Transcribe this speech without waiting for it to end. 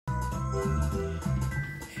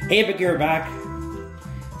Hey, but we're back.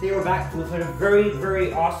 Today we're back with a very,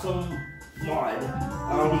 very awesome mod.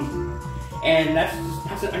 And that's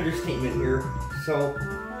an understatement here. So,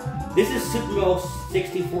 this is Super Mario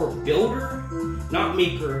 64 Builder, not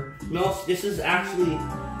Maker. No, this is actually,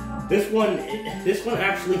 this one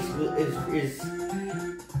actually is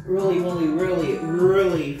really, really,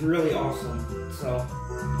 really, really awesome. So,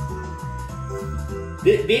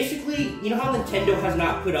 basically, you know how Nintendo has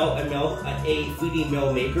not put out a 3D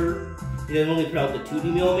Mario Maker? They only put out the 2D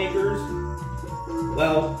Mario Makers.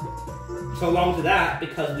 Well, so long to that,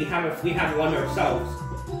 because we have one ourselves.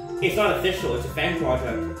 It's not official, it's a fan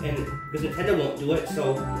project, and because Nintendo won't do it,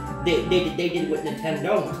 so they did what Nintendo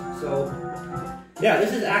don't. So yeah,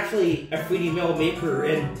 this is actually a 3D Mario Maker,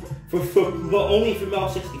 and but only for Mario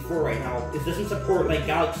 64 right now. It doesn't support like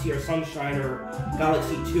Galaxy or Sunshine or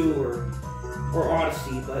Galaxy 2 or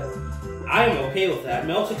Odyssey, but I am okay with that.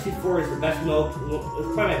 Mario 64 is the best Mario,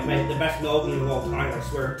 it's probably the best Mario game of all time, I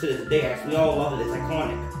swear, to this day. We all love it, it's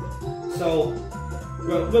iconic. So,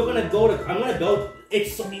 I'm gonna build, I'm gonna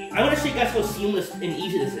show you guys how seamless and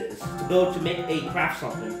easy this is to make a craft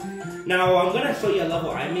something. Now, I'm gonna show you a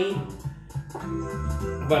level I made,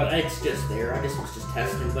 but it's just there, I just was just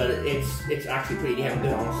testing, but it's actually pretty damn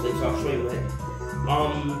good, honestly, so I'll show you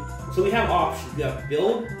it. So we have options, we have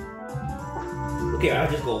build. Okay, I'll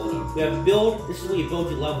just go over them. We have build, this is where you build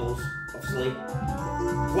your levels, obviously.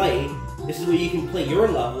 Play, this is where you can play your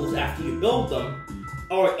levels after you build them,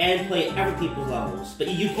 and play other people's levels. But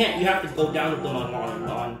you can't, you have to go download them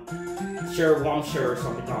on ShareWomShare or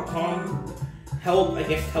something.com. Help, I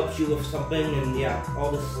guess, helps you with something, and yeah,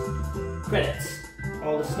 all this credits,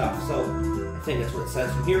 all this stuff. So, I think that's what it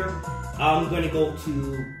says from here. I'm going to go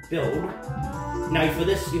to build. Now, for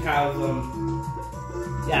this, you have,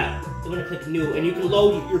 yeah, you're going to click new, and you can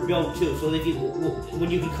load your build too, so if when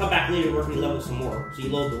you can come back later, work on your level some more. So you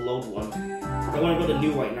load the load one. I want to go to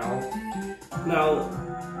new right now. Now,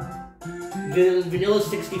 the Vanilla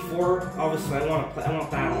 64, obviously I want that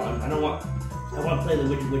on. I want to play the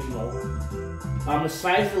original. The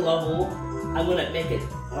size of the level, I'm going to make it,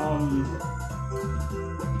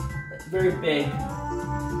 very big.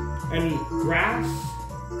 And grass,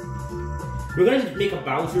 we're going to make a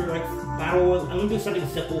Bowser, like, battle. I'm going to do something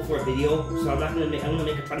simple for a video, so I'm not going to make,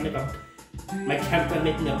 try to make my attempt at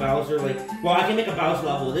making a Bowser, like, well, I can make a Bowser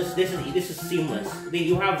level. This is seamless.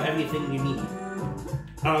 You have everything you need.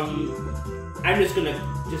 I'm just going to,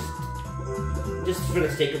 just for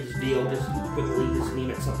the sake of this video, just quickly just name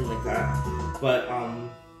it something like that. But,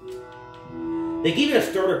 they gave it a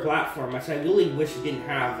starter platform, which I really wish it didn't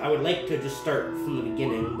have. I would like to just start from the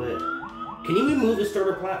beginning, but can you remove the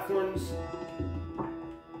starter platforms?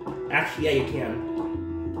 Actually, yeah, you can.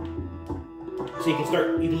 So you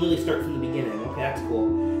can really start from the beginning. Okay, that's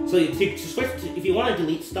cool. So to switch to, if you want to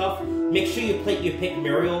delete stuff, make sure you pick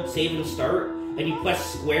Mario, save and start, and you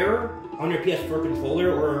press square on your PS4 controller,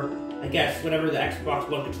 or I guess whatever the Xbox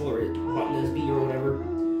One controller button is, B or whatever.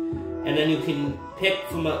 And then you can pick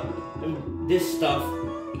from this stuff.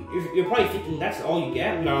 You're probably thinking that's all you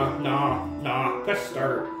get. Nah. Press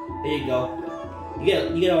start. There you go. You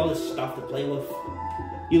get all this stuff to play with.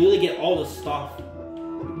 You really get all the stuff.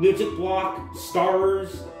 Music block,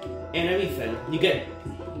 stars, and everything. You get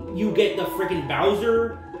the freaking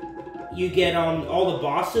Bowser. You get all the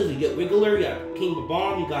bosses. You get Wiggler. You got King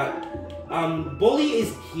Bomb. You got Bully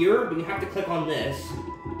is here, but you have to click on this,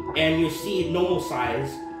 and you see normal size.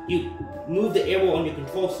 You move the arrow on your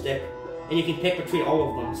control stick, and you can pick between all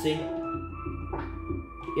of them. See?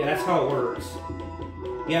 Yeah, that's how it works.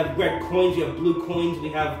 We have red coins. We have blue coins. We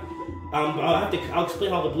have I'll explain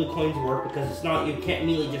how the blue coins work, because it's not, you can't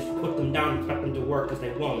immediately just put them down and expect them to work, because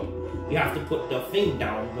they won't. You have to put the thing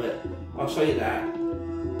down, but I'll show you that.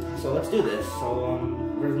 So let's do this. So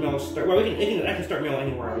where's Mario start? Well, I can start Mario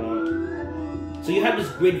anywhere I want. So you have this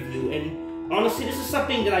grid view, and honestly, this is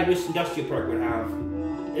something that I wish Industrial Park would have.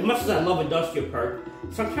 As much as I love Industrial Park,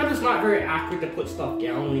 sometimes it's not very accurate to put stuff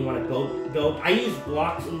down when you want to build. I use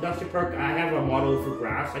blocks in Industrial Park. I have a model for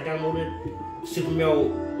grass I downloaded, Super Mario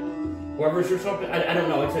Webers or something. I don't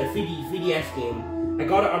know. It's a 3DS game. I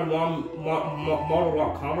got it on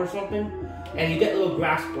model.com or something. And you get little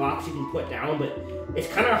grass blocks you can put down, but it's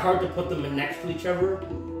kind of hard to put them next to each other.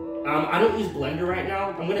 I don't use Blender right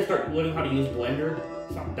now. I'm going to start learning how to use Blender.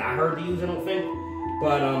 It's not that hard to use, I don't think.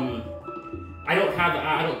 But I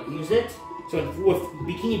don't use it. So with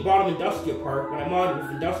Bikini Bottom Industrial Park, when I modded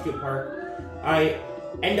with Industrial Park, I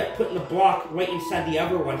end up putting the block right inside the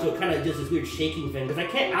other one, so it kind of does this weird shaking thing, because I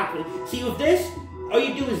can't actually see with this. All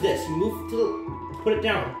you do is this: you move to put it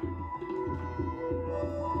down.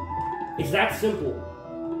 It's that simple.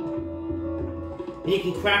 And you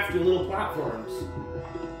can craft your little platforms.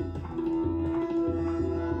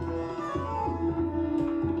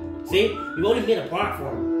 See? We've already made a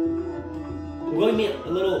platform. We've already made a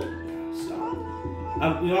little...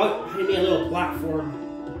 Stop. We already made a little platform.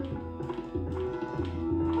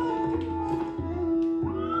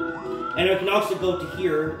 And we can also go to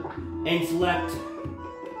here and select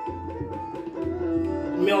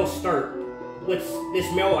mill start with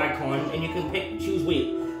this mill icon, and you can choose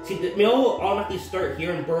weight. See, the mill will automatically start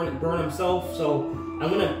here and burn himself, so I'm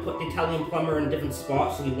gonna put the Italian plumber in a different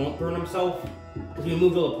spot so he won't burn himself, because we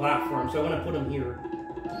moved to the platform, so I'm gonna put him here.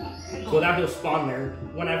 So now he'll spawn there.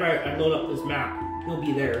 Whenever I load up this map, he'll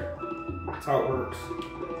be there. That's how it works.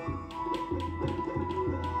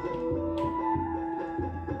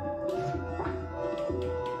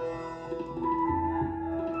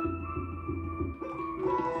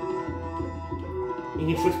 You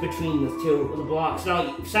can switch between the two of the blocks.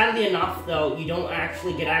 Now, sadly enough, though, you don't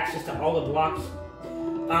actually get access to all the blocks.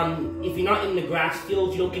 If you're not in the grass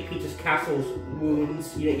fields, you don't get Peach's Castle's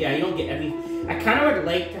ruins. You don't get every... I kind of would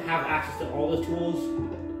like to have access to all the tools.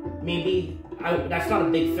 Maybe. That's not a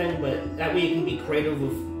big thing, but that way you can be creative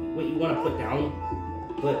with what you want to put down.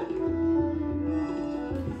 But...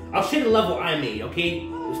 I'll show you the level I made, okay?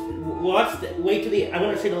 Wait till I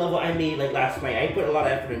want to show you the level I made, like, last night. I put a lot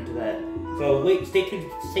of effort into that. So wait, stay tuned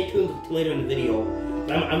to later in the video.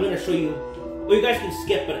 I'm gonna show you. Well, you guys can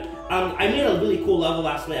skip, but I made a really cool level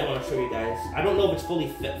last night. I want to show you guys. I don't know if it's fully I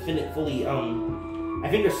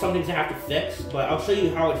think there's some things I have to fix, but I'll show you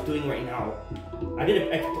how it's doing right now.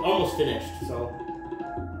 It's almost finished, so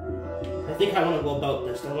I think I want to go about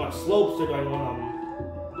this. Do I want slopes or do I want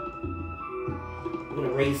I'm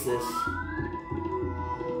gonna raise this.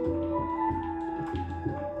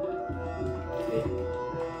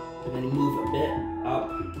 And then move a bit up.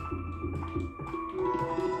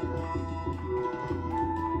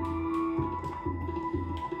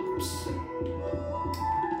 Oops.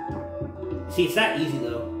 See, it's that easy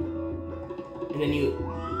though. And then you...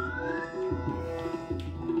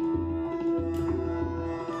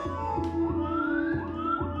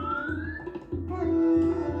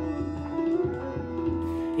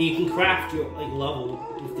 And you can craft your level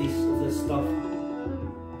with this stuff.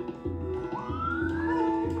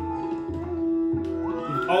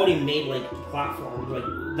 Already made platforms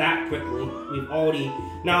that quickly. We've already...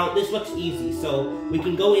 Now this looks easy, so we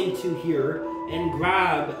can go into here and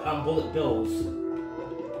grab bullet bills.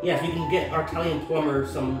 Yes, we can get our Italian plumber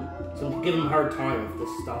give him a hard time with this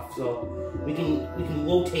stuff. So we can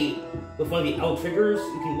rotate with one of the L triggers.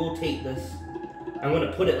 You can rotate this. I'm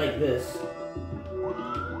gonna put it like this.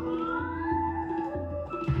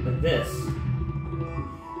 Like this.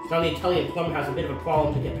 So now the Italian plumber has a bit of a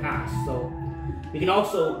problem to get past, so we can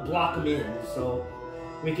also block him in, so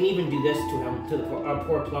we can even do this to him, to our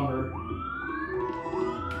poor plumber.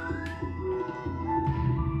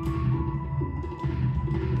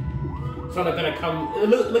 So they're gonna come. It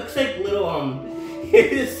looks like little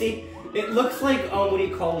see, it looks like what do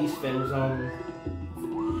you call these things? It almost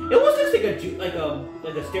looks like a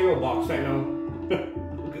stereo box right now.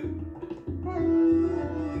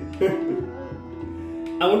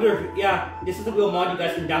 I wonder, yeah, this is a real mod you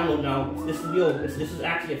guys can download now. This is real. This is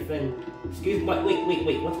actually a thing. Excuse me,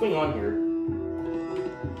 wait, what's going on here?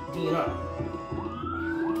 Do you not?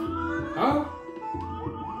 Huh?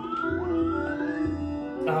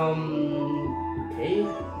 Okay.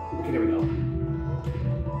 Okay, there we go.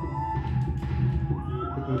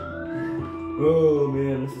 Oh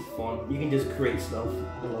man, this is fun. You can just create stuff.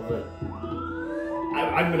 I love it.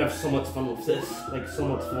 I'm gonna have so much fun with this. Like, so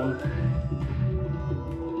much fun.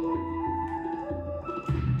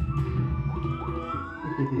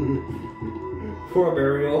 Poor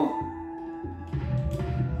Burial.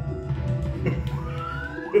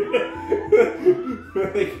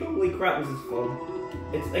 Like, holy crap, this is fun.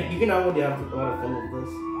 It's like, you can already have a lot of fun with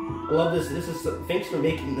this. I love this. Thanks for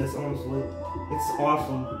making this, honestly. It's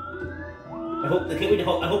awesome. I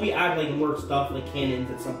hope you add more stuff, like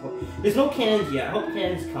cannons at some point. There's no cannons yet. I hope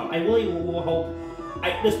cannons come. I really will hope.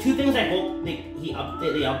 There's two things I hope they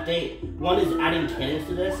update. One is adding cannons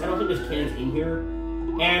to this. I don't think there's cannons in here.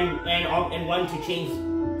 And one to change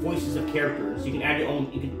voices of characters. You can add your own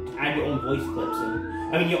voice clips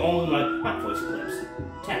and your own not voice clips,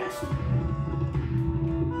 text.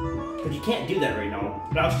 But you can't do that right now.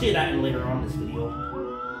 But I'll show you that later on in this video.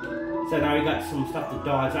 So now we got some stuff to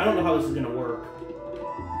dodge. I don't know how this is gonna work,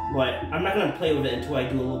 but I'm not gonna play with it until I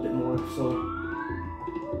do a little bit more. So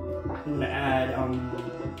I'm gonna add I'm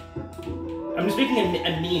just making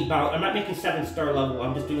a mini Bowser. I'm not making 7-star level.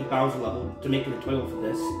 I'm just doing a Bowser level to make a tutorial for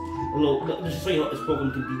this. Just to show you what this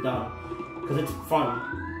program can be done. because it's fun.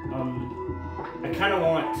 I kind of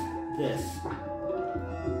want this.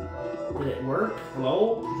 Did it work?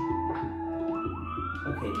 Hello?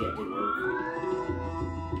 Okay, yeah, it did work.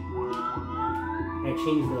 I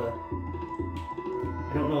changed the...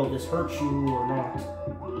 I don't know if this hurts you or not.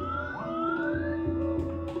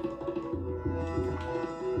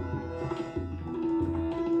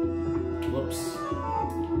 Whoops.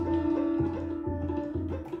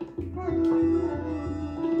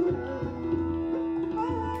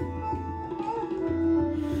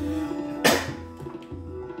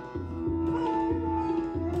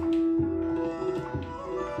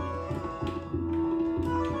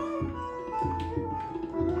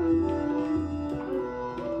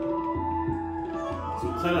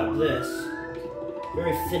 Climb up this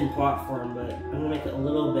very thin platform, but I'm gonna make it a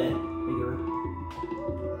little bit bigger.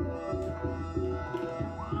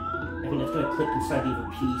 I think it's gonna clip inside the other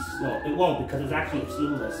piece. No, it won't because it's actually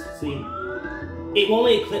seamless. See, it won't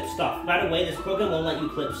let you clip stuff. By the way, this program won't let you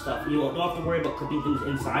clip stuff. You don't have to worry about clipping things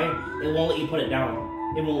inside. It won't let you put it down.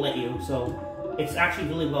 It won't let you. So it's actually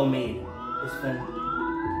really well made. This fin.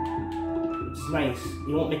 It's nice.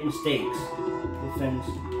 You won't make mistakes with fins.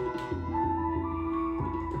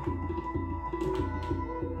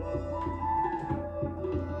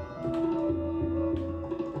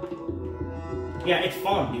 Yeah, it's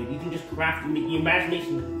fun, dude. You can just craft, your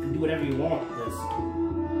imagination can do whatever you want with this.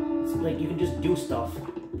 It's like, you can just do stuff.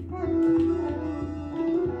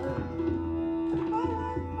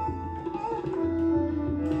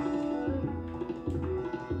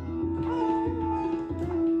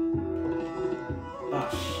 Oh,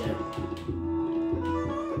 shit.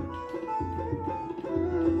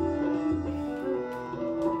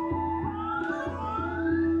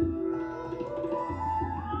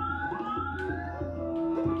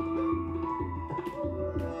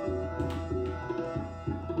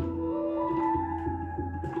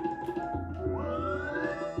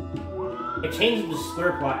 It changed into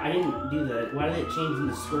square plot. I didn't do that. Why did it change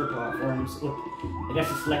into square platforms? Look, I guess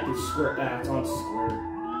it selected square. It's on square.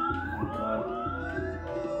 Oh god.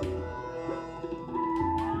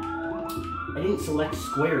 I didn't select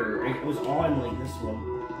square. It was on like this one.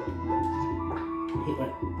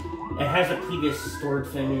 It has a previous stored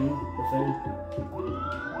thing in the thing.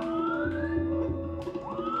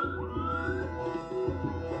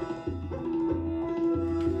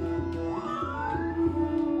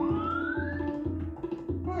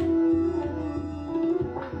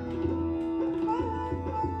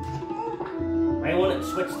 I want it to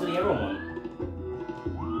switch to the other one.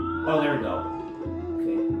 Oh, there we go.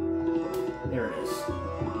 Okay. There it is.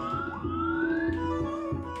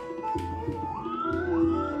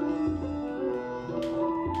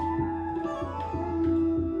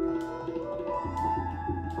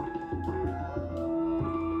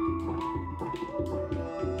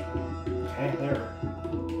 Okay, there.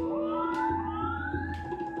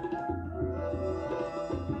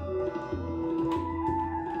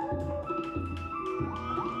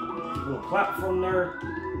 Platform there,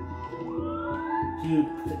 so you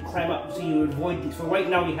climb up, so you avoid these. So right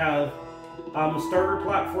now we have the starter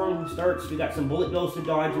platform starts, we got some bullet bills to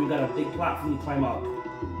dodge, and we got a big platform to climb up.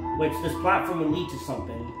 Which this platform will lead to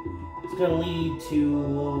something. It's gonna lead to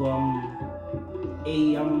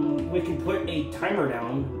we can put a timer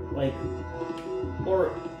down, like,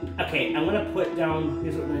 or, okay, I'm gonna put down,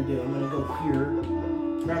 here's what I'm gonna do, I'm gonna go here,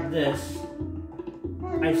 grab this,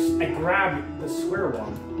 I grabbed the square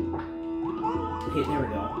one. Okay, there we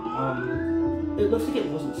go. It looks like it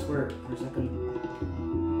wasn't square for a second.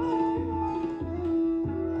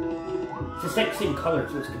 It's the exact same color,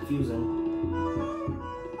 so it's confusing.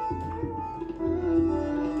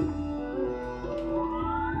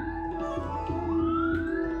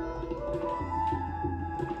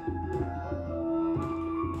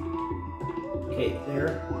 Okay, there.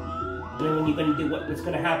 And then when you're gonna do what's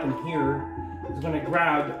gonna happen here is gonna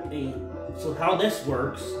grab a. So how this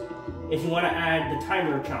works. If you want to add the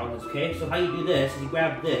timer challenges, okay? So how you do this is you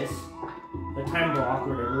grab this, the time block or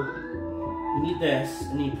whatever, you need this,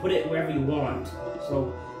 and then you put it wherever you want.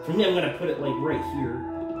 So for me, I'm going to put it like right here.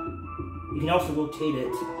 You can also rotate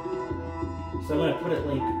it. So I'm going to put it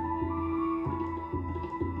like...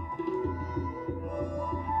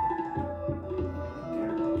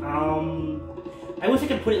 I wish I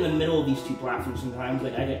could put it in the middle of these two platforms sometimes.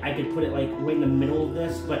 Like I could put it like right in the middle of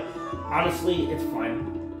this, but honestly, it's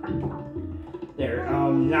fine. There,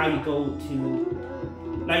 now you go to,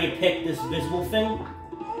 now you pick this visible thing,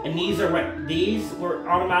 and these were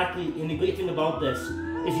automatically, and the great thing about this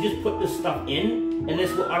is you just put this stuff in, and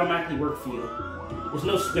this will automatically work for you. There's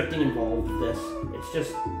no scripting involved with this. It's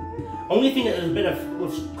just, Only thing that is a bit of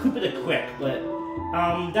was Koopa the Quick, but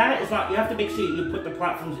that is not. You have to make sure you put the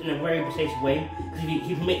platforms in a very precise way because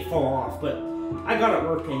you can make it fall off. But I got it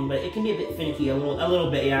working, but it can be a bit finicky, a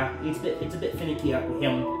little bit. Yeah, it's a bit finicky with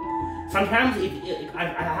him. Sometimes I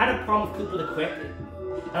had a problem with Koopa the Quick.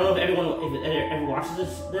 I don't know if everyone watches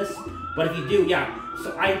this, but if you do, yeah.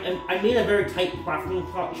 So I made a very tight platform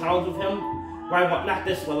challenge with him, where I want not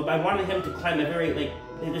this level, but I wanted him to climb a very like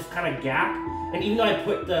this kind of gap. And even though I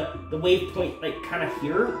put the wave point like kind of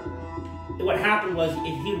here, what happened was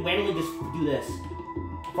if he would randomly just do this,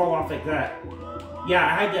 fall off like that. Yeah,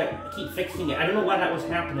 I had to keep fixing it. I don't know why that was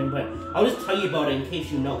happening, but I'll just tell you about it in case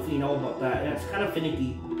you know about that. And it's kind of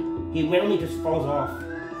finicky. He randomly just falls off,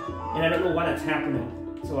 and I don't know why that's happening.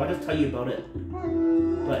 So I'll just tell you about it.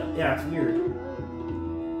 But yeah, it's weird.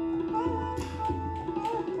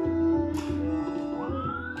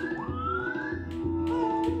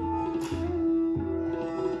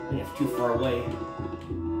 I think it's too far away.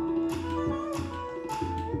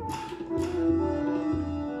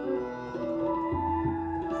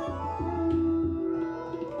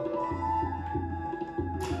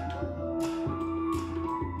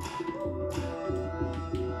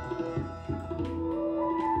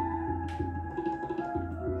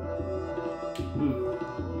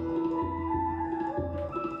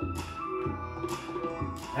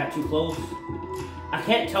 That too close? I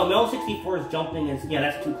can't tell. Metal 64's jumping is, yeah,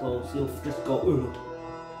 that's too close. You'll just go, ooh.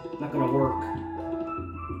 Not gonna work.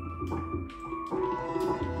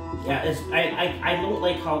 Yeah, I don't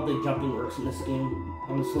like how the jumping works in this game.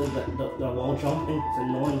 Honestly, the wall jumping, it's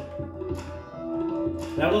annoying.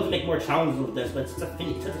 I would love to make more challenges with this, but it's such a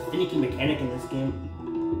finicky mechanic in this game.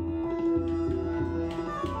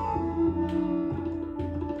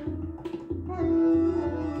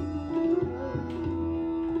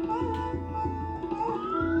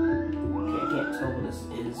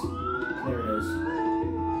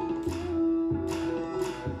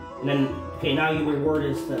 And then, okay, now your reward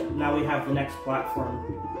is that now we have the next platform.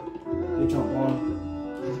 You jump on.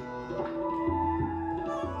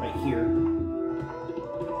 Right here.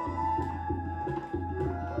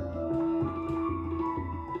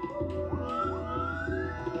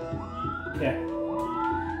 Okay.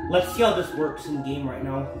 Let's see how this works in game right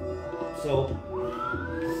now. So,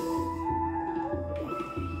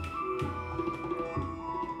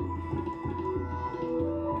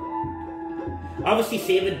 obviously,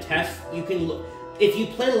 save and test. You can look if you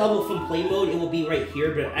play level from play mode, it will be right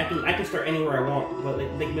here. But I can start anywhere I want. But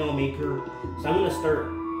like Big Metal Maker, so I'm gonna start.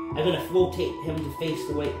 I'm gonna rotate him to face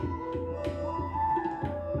the way.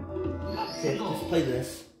 Okay, just play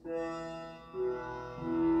this.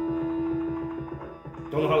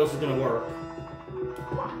 Don't know how this is gonna work.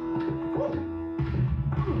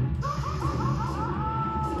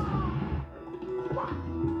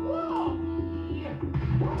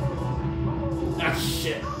 Ah,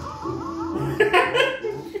 shit.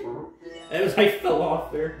 I fell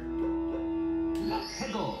off there.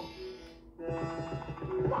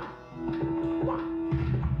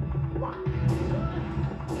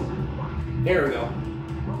 There we go.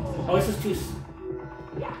 Oh, this is too...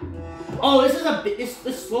 Oh, this is a bit...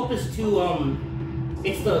 This slope is too,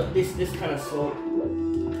 It's this kind of slope.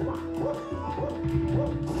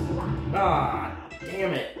 Ah,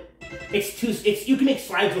 damn it. You can make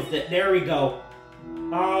slides with it. There we go.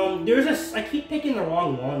 I keep picking the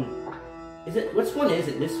wrong one. Which one is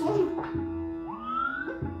it? This one?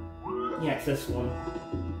 Yeah, it's this one.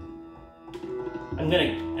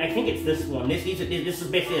 I think it's this one. This is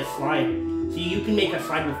basically a slide. So you can make a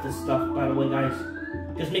slide with this stuff, by the way, guys.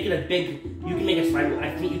 Just make it a big, you can make a slide, I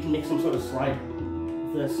think you can make some sort of slide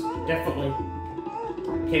with this, definitely.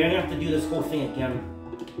 Okay, I'm gonna have to do this whole thing again.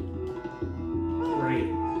 Great.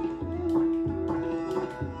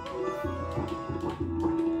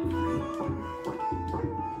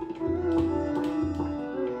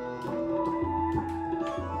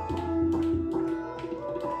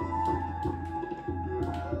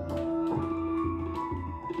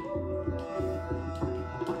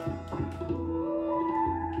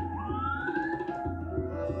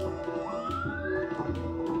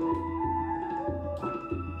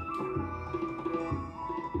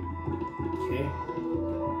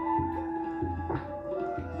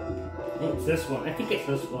 It's this one. I think it's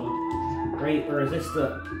this one. Right? Or is this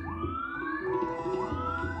the...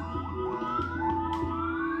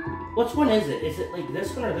 Which one is it? Is it like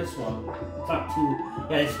this one or this one? It's not too...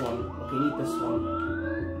 Yeah, this one. Okay, need this one.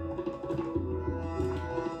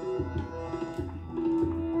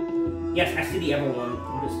 Yes, I see the other one.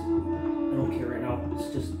 I don't care right now. It's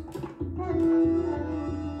just...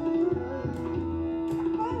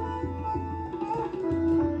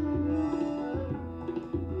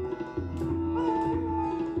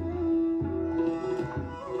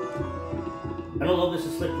 I don't know if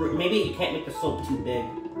this is slippery. Maybe you can't make the slope too big.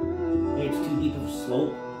 Maybe it's too deep of a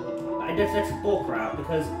slope. That's bullcrap,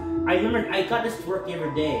 because I remember I got this to work the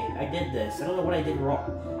other day. I did this. I don't know what I did wrong.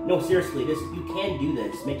 No, seriously, you can do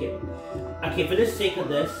this. Make it... Okay, for the sake of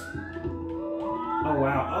this... Oh,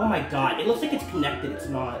 wow. Oh, my God. It looks like it's connected. It's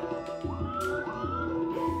not.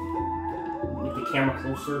 Make the camera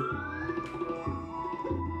closer.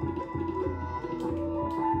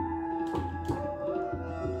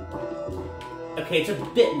 Okay, it's a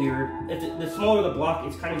bit weird. The smaller the block,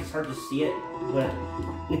 it's kind of just hard to see it, but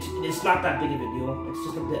it's not that big of a deal. It's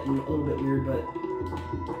just a little bit weird, but...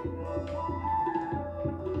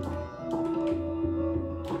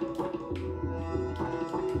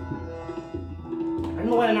 I don't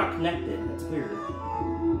know why they're not connected. That's weird.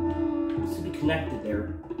 It should be connected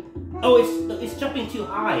there. Oh, it's jumping too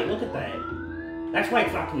high. Look at that. That's why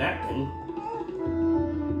it's not connecting.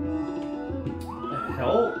 What the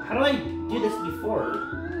hell? How did I do this before?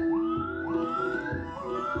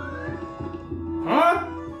 Huh?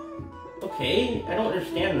 Okay, I don't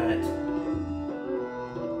understand that.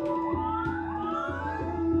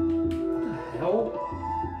 What the hell?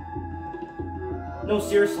 No,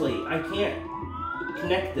 seriously, I can't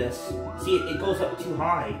connect this. See, it goes up too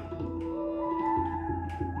high.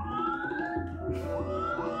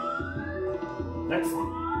 That's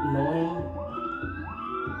annoying.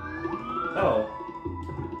 Oh.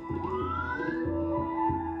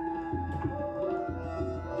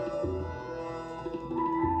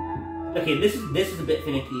 Okay, this is a bit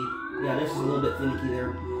finicky. Yeah, this is a little bit finicky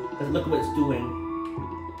there. Because look what it's doing.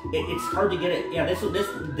 It's hard to get it. Yeah, this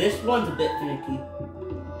one's a bit finicky.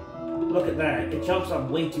 Look at that. It jumps up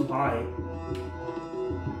way too high.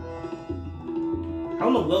 How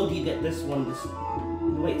in the world do you get this one to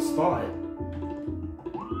the right spot?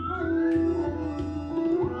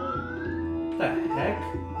 What the heck?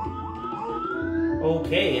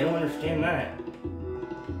 Okay, I don't understand that.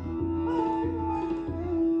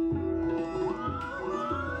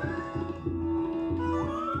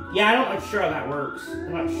 Yeah, I'm not sure how that works.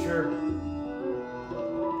 I'm not sure.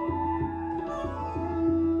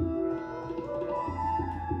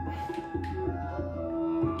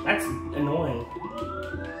 That's annoying.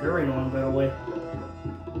 Very annoying, by the way.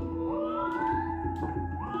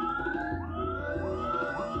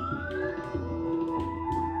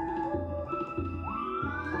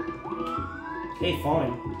 Okay,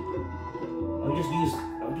 fine. I'll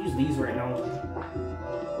use these right now.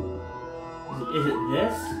 Is it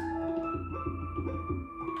this?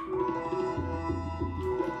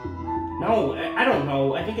 No, I don't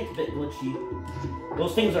know. I think it's a bit glitchy.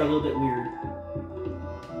 Those things are a little bit weird.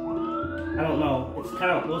 I don't know. It's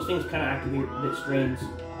kind of, those things kind of act weird, a bit strange.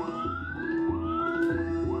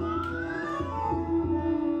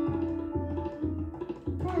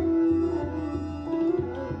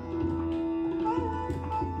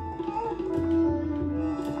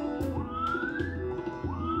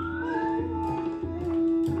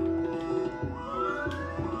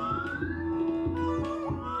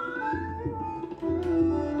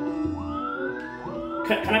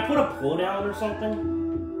 Can I put a pull down or something?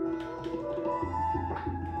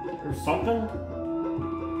 Or something?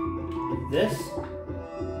 Like this?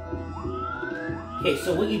 Okay,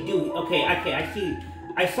 so what you do... Okay, I see.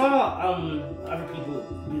 I saw, other people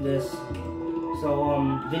do this. So,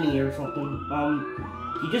 Vinny or something.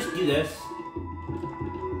 You just do this.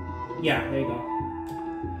 Yeah, there you go.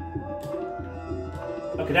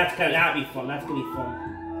 Okay, that'd be fun. That's gonna be fun.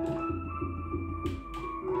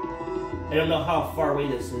 I don't know how far away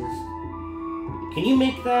this is. Can you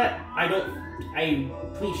make that? I'm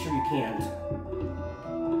pretty sure you can't.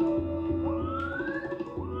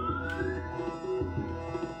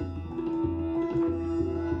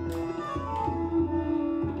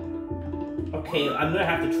 Okay, I'm gonna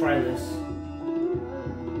have to try this.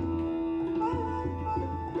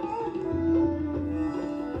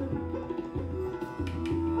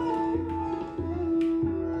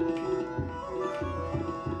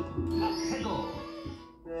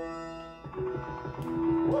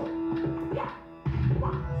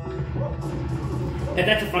 And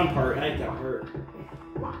that's the fun part. I like that part.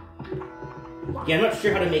 Yeah, I'm not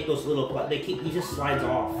sure how to make those little, but he just slides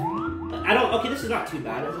off. Okay, this is not too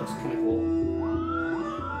bad. It looks kind of cool.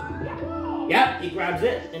 Yeah, he grabs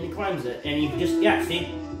it and he climbs it, and you just, yeah, see?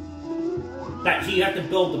 So you have to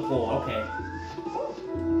build the pole. Okay.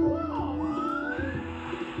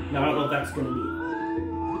 Now I don't know if that's gonna be.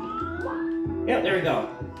 Yeah, there we go.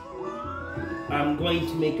 I'm going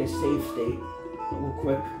to make a save state real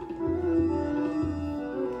quick.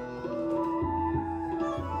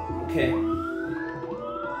 Okay.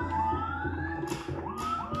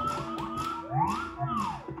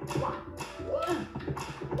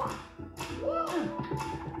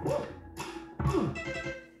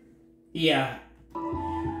 Yeah.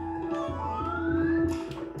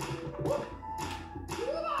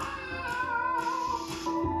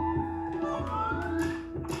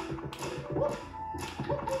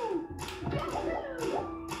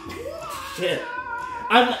 Shit.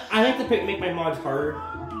 I like to make my mods hard,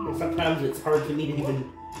 and sometimes it's hard for me to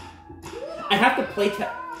even. I have to play.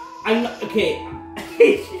 I'm not, okay.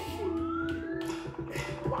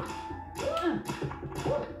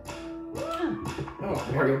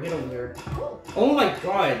 Oh, Mario, get over there! Oh my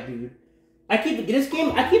god, dude! I keep forgetting this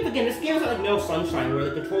game. This game is not like Metal Sunshine, where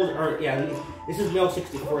the controls are. Yeah, this is Metal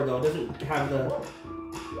 64 though. It doesn't have the.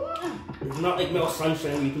 It's not like Metal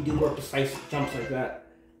Sunshine where you can do more precise jumps like that.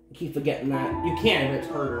 I keep forgetting that. You can, but it's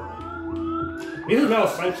harder. This is Metal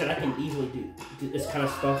Sunshine. I can easily do this kind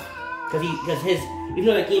of stuff because even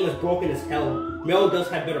though that game is broken as hell, Metal does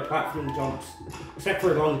have better platforming jumps, except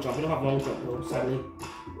for a long jump. We don't have long jump though, sadly.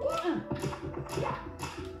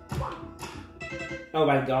 Oh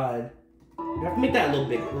my god. I have to make that a little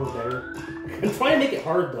bigger, a little better. I'm trying to make it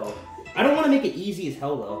hard though. I don't want to make it easy as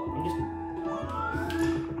hell though. I'm just.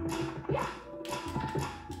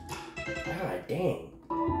 God dang.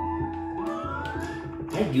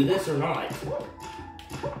 Can I do this or not?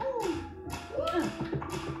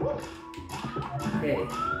 Okay.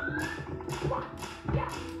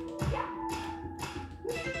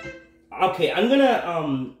 Okay, I'm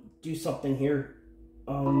gonna do something here.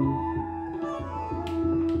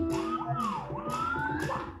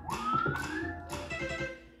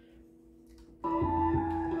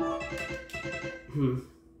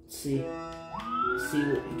 Let's see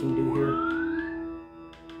what we can do here.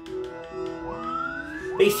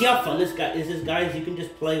 But you see how fun this guy is, guys? You can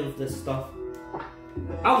just play with this stuff.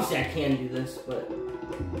 Obviously, I can do this, but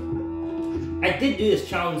I did do this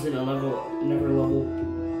challenge in another level.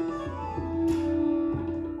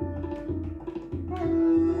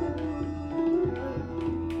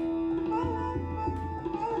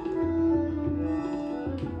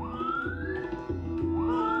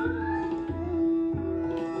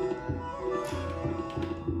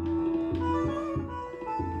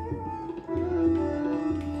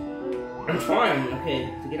 I'm trying, okay,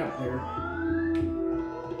 to get up there.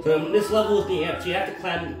 So this level is being up, so you have to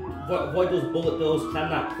climb, avoid those bullet bills, climb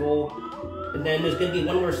that pole, and then there's gonna be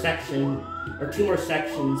one more section, or two more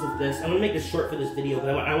sections of this. I'm gonna make this short for this video,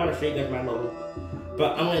 but I want to show you guys my level.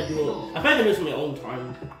 But I'm gonna do it. I'm probably gonna do this on my own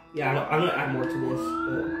time. Yeah, I'm gonna add more to this,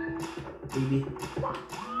 but maybe.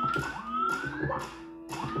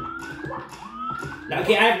 Now,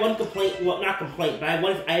 okay, I have one complaint. Well, not complaint, but I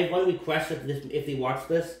have one request if they watch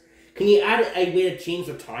this. Can you add a way to change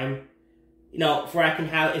the time? You know, for I can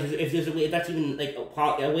have if there's a way, if that's even like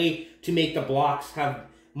a way to make the blocks have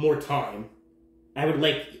more time. I would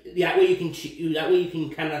like that way you can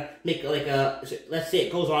kind of make like a, let's say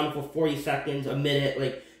it goes on for 40 seconds, a minute,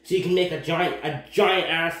 like, so you can make a giant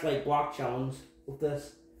ass like block challenge with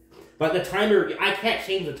this. But the timer, I can't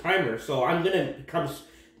change the timer, so I'm gonna become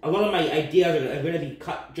a lot of my ideas are gonna be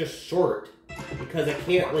cut just short because I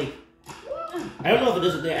can't like. I don't know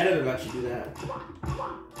if the editor lets you do that.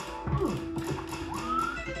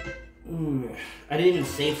 I didn't even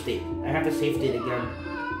save state. I have to save state again.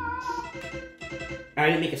 I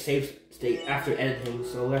didn't make a save state after editing,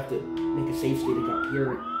 so we'll have to make a save state up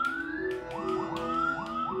here.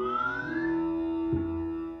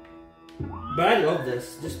 But I love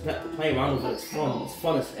this. Just playing around with it. It's fun. It's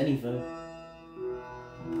fun as anything.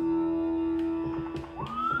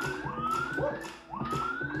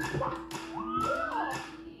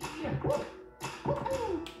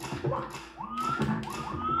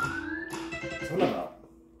 Son of a...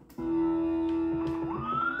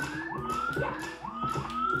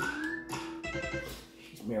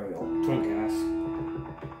 She's Mario. Drunk ass.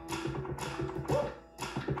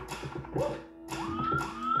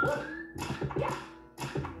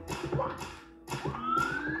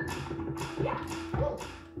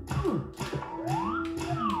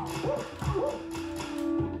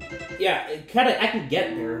 Yeah, I can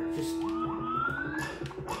get there. Just...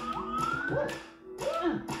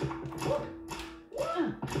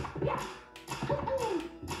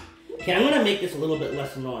 Okay, I'm gonna make this a little bit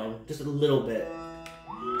less annoying. Just a little bit.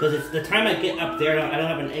 Because it's the time I get up there, I don't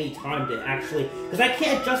have any time to actually... Because I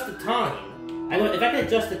can't adjust the time. If I can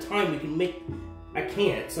adjust the time, we can make... I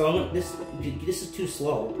can't. So I'm gonna, this is too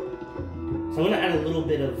slow. So I'm gonna add a little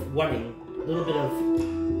bit of wetting. A little bit of...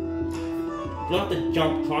 You don't have to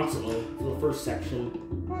jump constantly for the first section.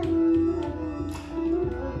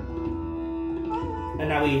 And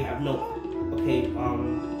now we have no... Okay,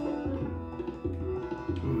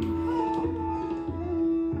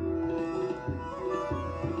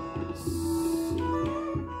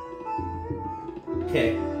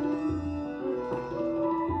 Okay. I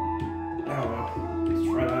don't know. Let's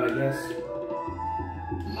try that, I guess.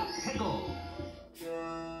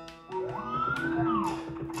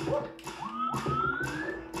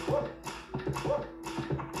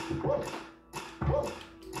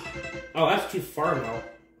 Oh, that's too far now.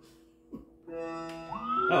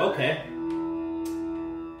 Oh, okay.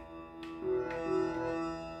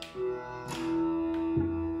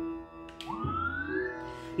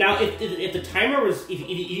 Now, if the timer was, if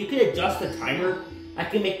you could adjust the timer, I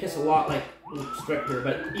can make this a lot like stricter.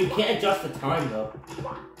 But you can't adjust the time though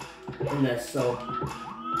in this, so.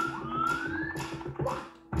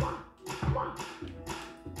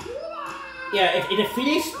 Yeah, if in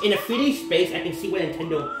a 3D space, I can see what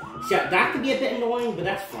Nintendo. See, that could be a bit annoying, but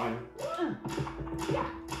that's fine.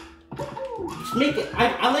 Just make it.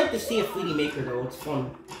 I like to see a 3D maker though. It's fun.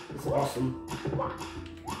 It's awesome.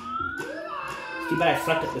 It's too bad I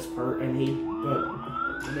sucked at this part. I mean, but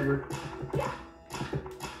whatever.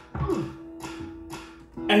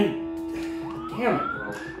 And damn it,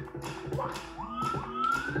 bro.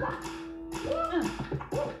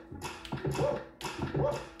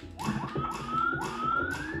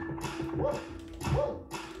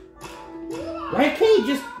 Why can't he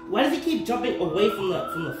just? Why does he keep jumping away from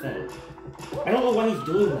the thing? I don't know why he's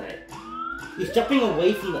doing that. He's jumping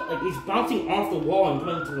away from the, like he's bouncing off the wall and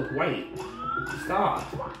going to the right. Stop.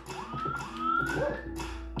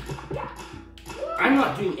 I'm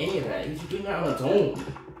not doing any of that. He's just doing that on his own.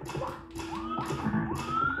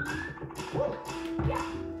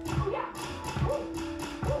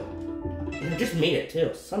 And I just made it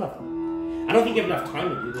too, son of a. I don't think I have enough time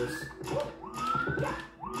to do this.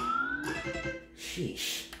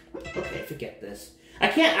 Sheesh. Okay, forget this. I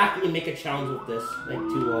can't actually make a challenge with this, like,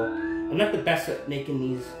 too well. I'm not the best at making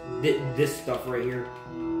these, this stuff right here.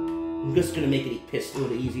 I'm just gonna make it piss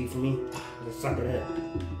really easy for me. I suck at it.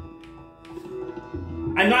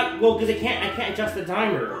 I'm not, well, because I can't adjust the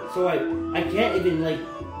timer. So I can't even, like,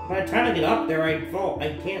 by the time I get up there, I fall.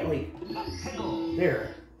 I can't, like,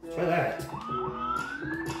 there. Try that.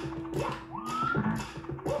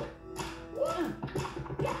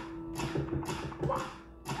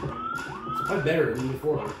 I'm better than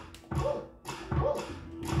before.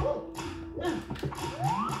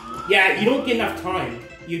 Yeah, you don't get enough time.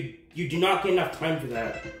 You do not get enough time for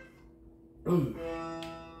that.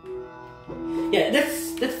 Yeah,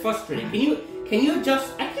 that's frustrating. Can you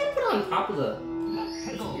adjust? I can't put it on top of the.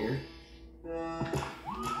 That's weird.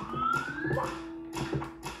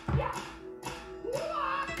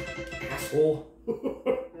 Asshole.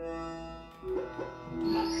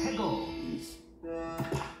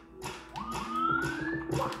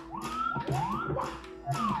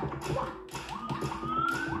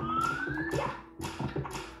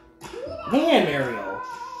 Man, Mario.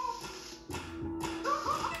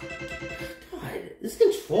 God, this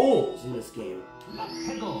controls in this game.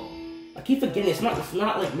 I keep forgetting it's not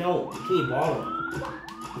like no Bikini Bottom.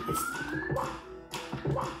 It's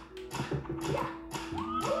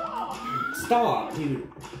stop, dude.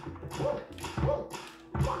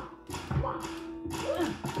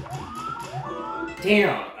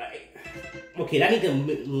 Damn. Okay, I need to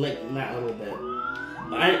lighten that a little bit.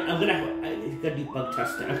 I'm gonna do bug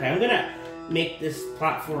testing. Okay, I'm gonna make this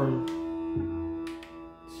platform.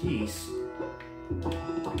 Jeez.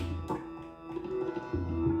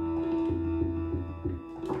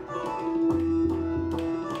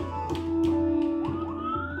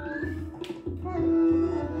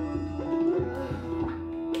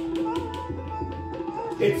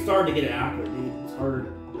 It's hard to get it accurate, dude. It's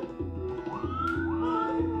hard.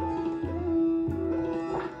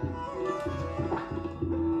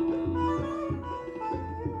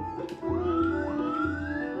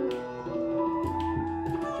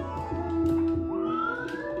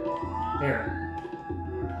 There.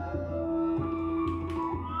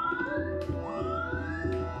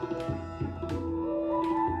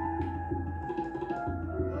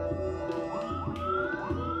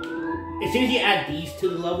 As soon as you add these to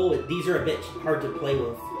the level, these are a bit hard to play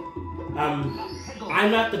with.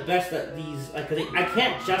 I'm not the best at these, cause I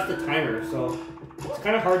can't adjust the timer, so it's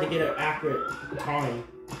kind of hard to get an accurate time.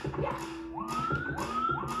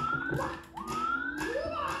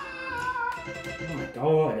 Oh my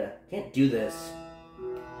god, I can't do this.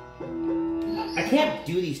 I can't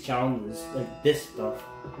do these challenges, like this stuff.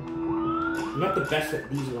 I'm not the best at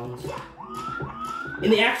these ones. In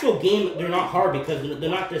the actual game, they're not hard because they're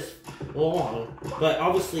not this long. But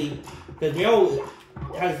obviously, because Mario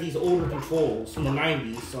has these older controls from the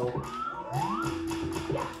 90s, so...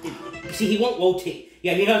 see, he won't rotate.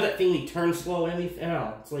 Yeah, you know that thing, he turns slow and everything? I don't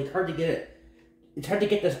know, it's like hard to get it. It's hard to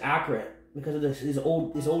get this accurate. because of his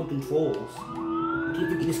old controls.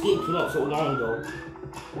 This game came out so long ago.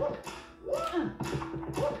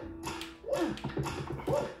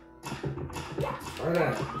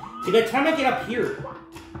 Alright. See, by the time I get up here,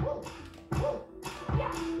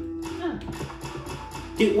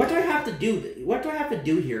 dude, what do I have to do? What do I have to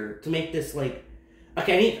do here to make this like?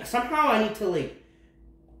 Okay, I need to like,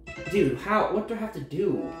 dude. What do I have to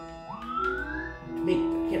do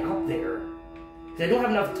to get up there? Because I don't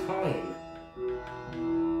have enough time.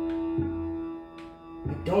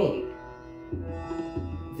 I don't.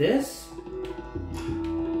 This?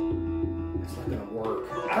 That's not gonna work.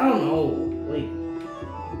 I don't know. Like,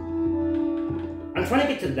 I'm trying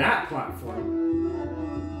to get to that platform.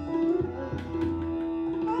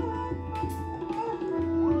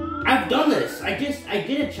 I've done this. I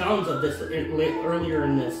did a challenge of this earlier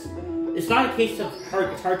in this. It's not a case of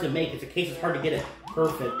it's hard to make. It's a case it's hard to get it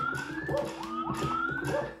perfect.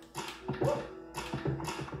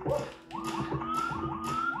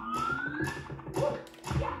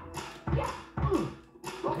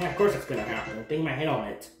 Yeah, of course it's gonna happen. Bang my head on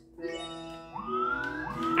it.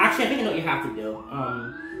 Actually, I think I know what you have to do.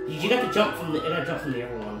 You got to jump from the. You gotta jump from the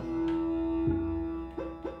other one.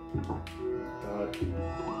 God.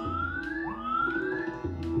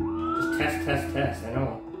 Just test. I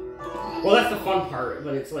know. Well, that's the fun part,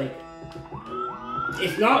 but it's like.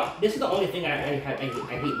 It's not. This is the only thing I hate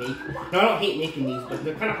making. No, I don't hate making these, but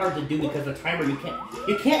they're kind of hard to do because the timer you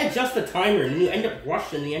can't adjust the timer, and you end up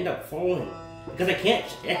rushing, and you end up falling because I can't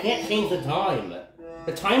change the time.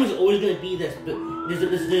 The time is always going to be this, but there's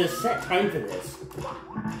a set time for this,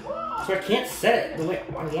 so I can't set it the way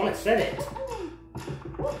I want to set it.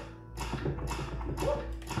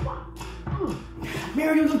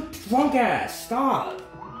 Mario, you drunk ass! Stop.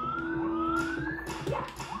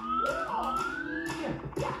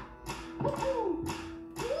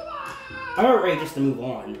 I'm not ready just to move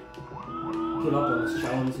on. Give up on this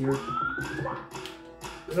challenge here.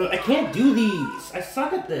 I can't do these. I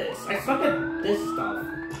suck at this. I suck at this stuff.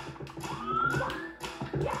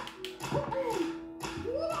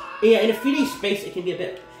 Yeah, in a 3D space, it can be a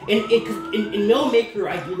bit. In Mil Maker,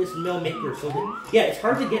 I do this in Mil Maker, so that, yeah, it's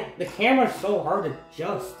hard to get. The camera's so hard to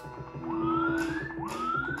adjust.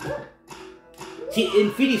 See,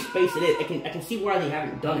 in 3D space, it is. I can see why they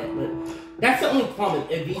haven't done it, but that's the only problem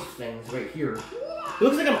with these things right here. It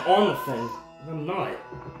looks like I'm on the thing, but I'm not.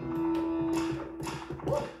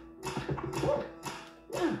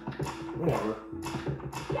 Whatever.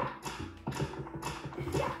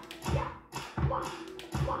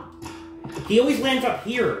 He always lands up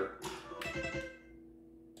here.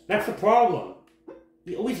 That's the problem.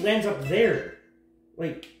 He always lands up there.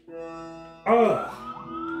 Like, ugh.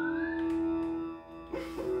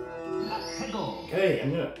 Okay,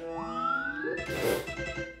 I'm gonna.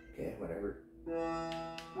 Okay, whatever.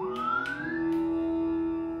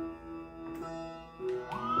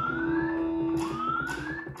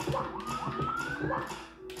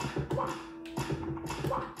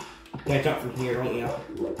 You gotta jump from here, don't you?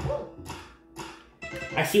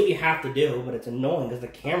 I see what you have to do, but it's annoying because the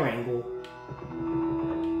camera angle.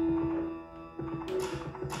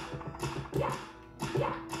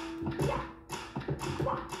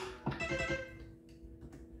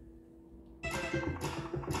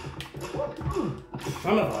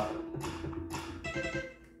 Son of a.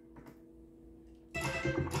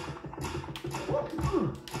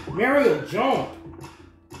 Mario, jump!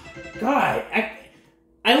 God, I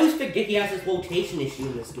always forget he has this rotation issue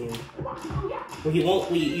in this game. Where he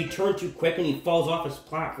won't, you turn too quick and he falls off his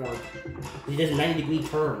platform. He does a 90-degree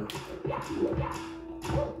turn.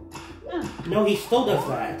 No, he still does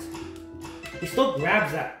that. He still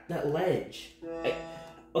grabs that ledge.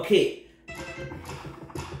 Okay.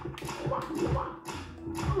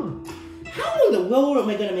 How in the world am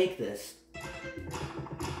I gonna make this?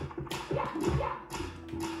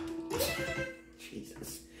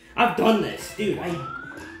 Jesus. I've done this, dude.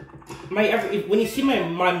 When you see my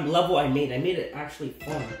level I made it actually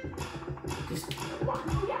fun. Just,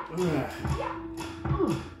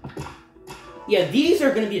 yeah, these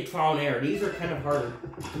are gonna be a trial and error. These are kind of hard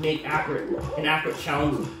to make accurate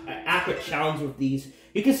challenge with these.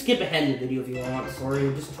 You can skip ahead in the video if you want. Sorry,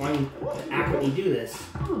 I'm just trying to accurately do this.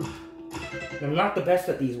 And I'm not the best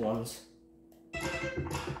at these ones.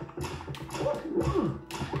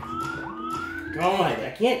 God,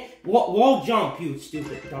 I can't wall jump, you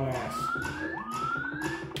stupid dumbass.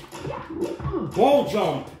 Wall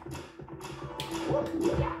jump.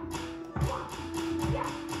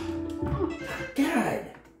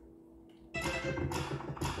 God.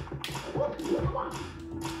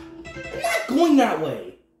 I'm not going that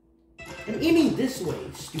way. I I'm aiming this way,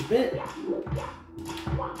 stupid.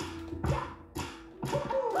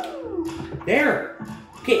 There.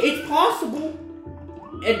 Okay, it's possible.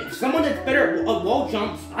 And someone that's better at wall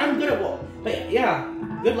jumps, I'm good at wall. But yeah,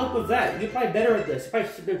 good luck with that. You're probably better at this.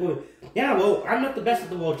 Yeah, well, I'm not the best at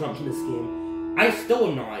the wall jumps in this game. I still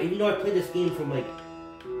am not, even though I played this game from like,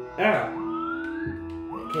 yeah.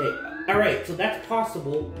 Okay, alright, so that's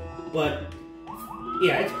possible, but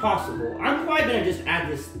yeah, it's possible. I'm probably gonna just add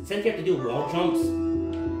this, since you have to do wall jumps.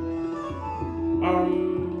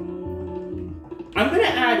 I'm gonna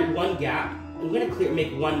add one gap. I'm gonna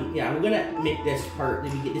make one, yeah, I'm gonna make this part,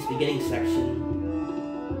 this beginning section.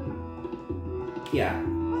 Yeah,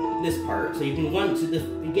 this part. So you can run to the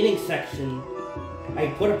beginning section. I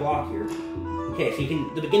put a block here. Okay, so you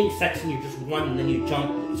can, the beginning section, you just run and then you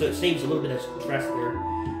jump, so it saves a little bit of stress there.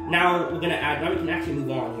 Now we're gonna add, now we can actually move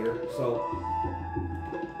on here, so.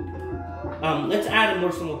 Let's add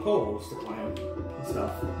some more poles to climb and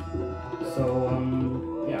stuff. So,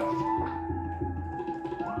 yeah.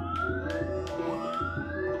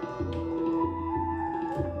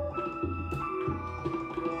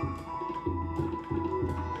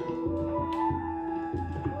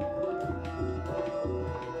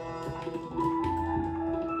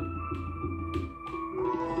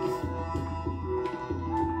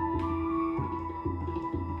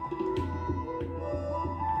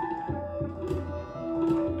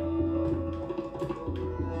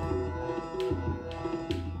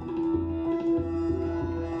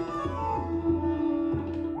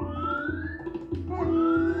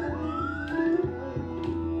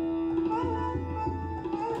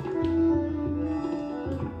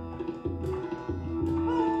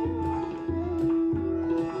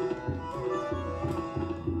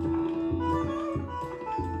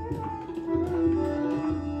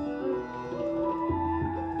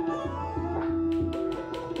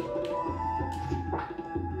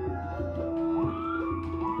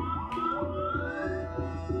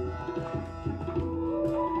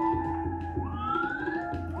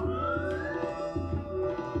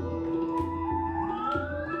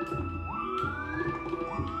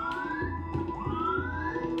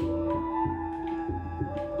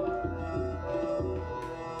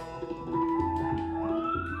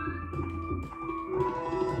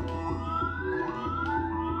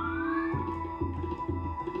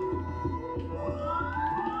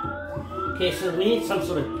 Okay, so we need some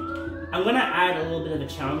sort of, I'm gonna add a little bit of a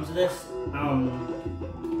challenge to this.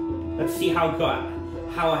 Let's see how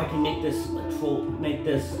I can make this, let's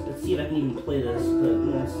see if I can even play this,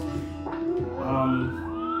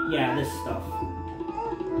 yeah, this stuff.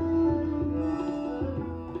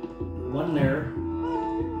 One there.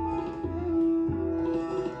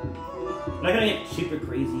 I'm not gonna get super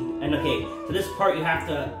crazy. And okay, so this part you have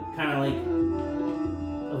to kind of like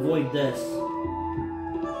avoid this.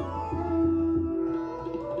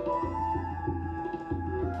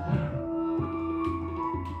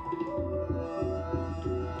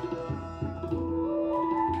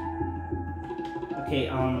 Okay,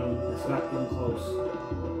 it's not even close.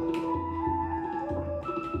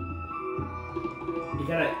 You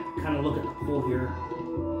gotta kind of look at the pole here.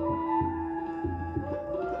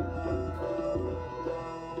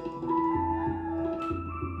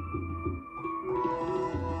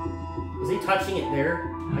 Is he touching it there?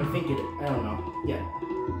 I think it, I don't know. Yeah.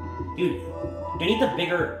 Dude, you need the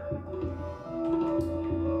bigger...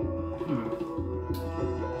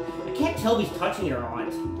 I can't tell if he's touching it or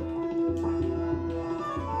not.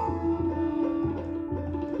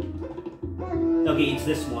 Okay, it's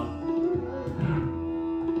this one.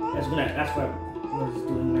 That's what I was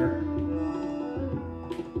doing there.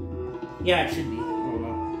 Yeah, it should be. I don't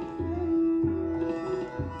know.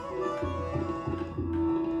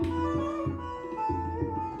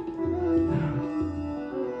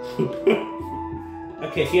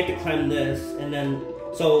 Okay, so you have to climb this, and then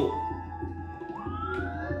so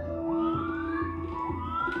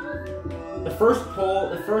the first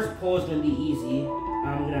pole is gonna be easy.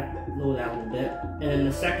 I'm gonna lower that a little bit, and then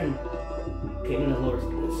the second. Okay, I'm gonna lower this,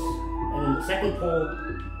 and then the second pole.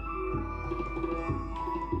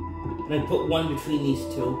 And then put one between these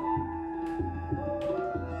two.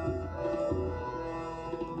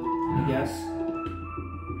 I guess. A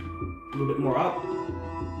little bit more up.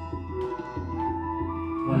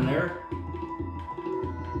 One there.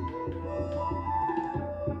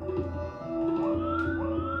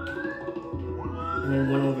 And then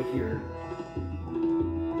one over here.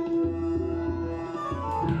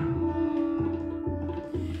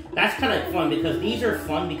 That's kind of fun because these are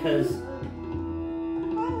fun because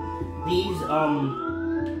these,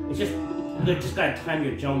 you just gotta time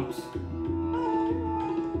your jumps.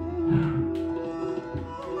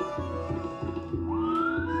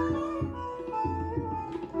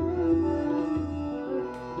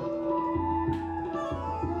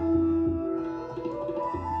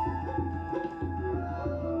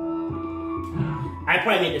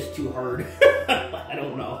 probably made this too hard. I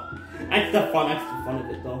don't know. That's the fun of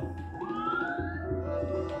it though.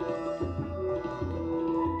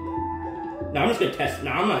 No, I'm just gonna test.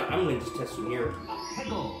 No, I'm gonna just test from here.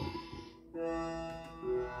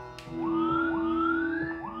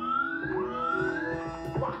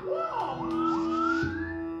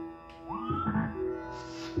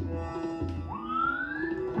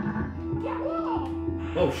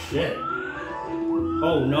 Oh shit.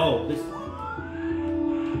 Oh no, this...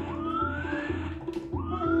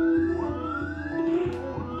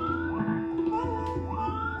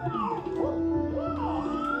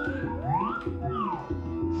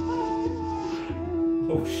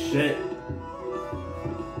 Oh shit.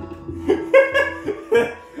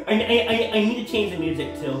 I need to change the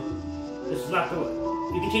music too. This is not the...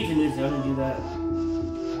 You can change the music, I'm gonna do that.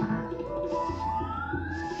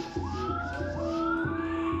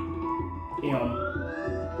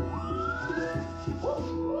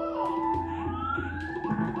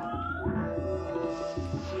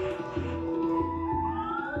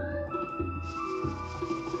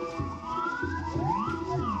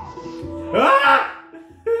 Ah!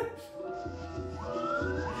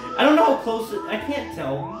 I don't know how close I can't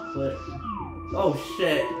tell, but... Oh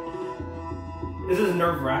shit. This is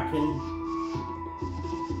nerve-wracking.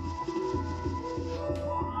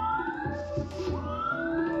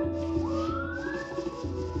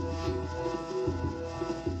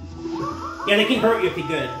 Yeah, they can hurt you if you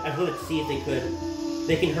could. I wanted to see if they could.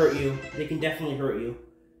 They can hurt you. They can definitely hurt you.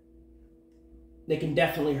 They can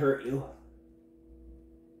definitely hurt you.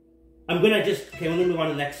 I'm gonna move on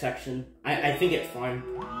to the next section. I think it's fine.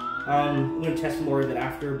 I'm gonna test more of it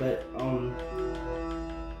after, but,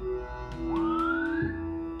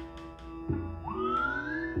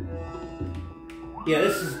 yeah,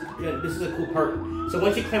 this is a cool part. So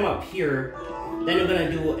once you climb up here, then I'm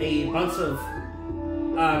gonna do a bunch of,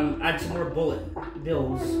 add some more bullet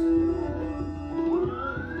bills.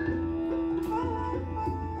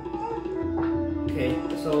 Okay,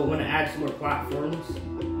 so I'm gonna add some more platforms.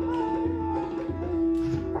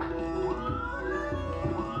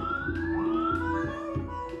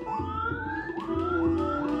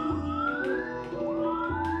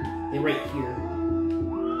 Right here.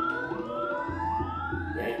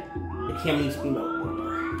 Yeah, the camera needs to be more.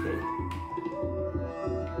 Okay.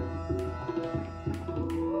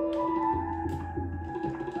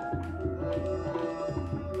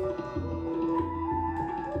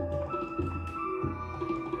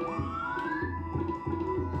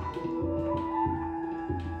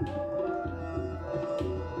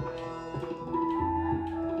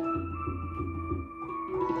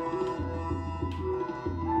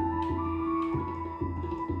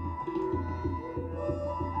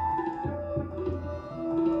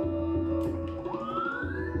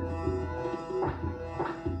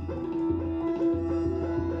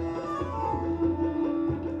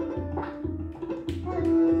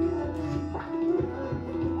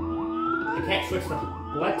 I can't switch them.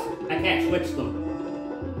 What? I can't switch them.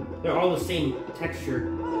 They're all the same texture.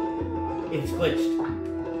 It's glitched.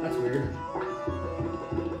 That's weird.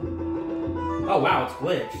 Oh wow, it's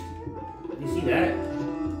glitched. You see that?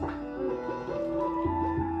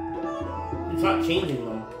 It's not changing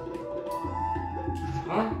them.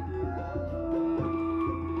 Huh?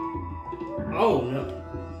 Oh no.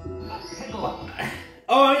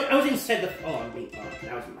 Oh, I was inside the... Oh, I'm being... Oh,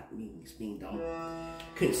 that was being dumb.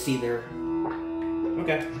 Couldn't see there.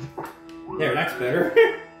 Okay. There, that's better.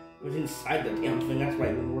 It was inside the damn thing, that's why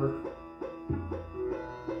it wouldn't work.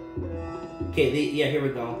 Okay, yeah, here we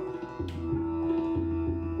go.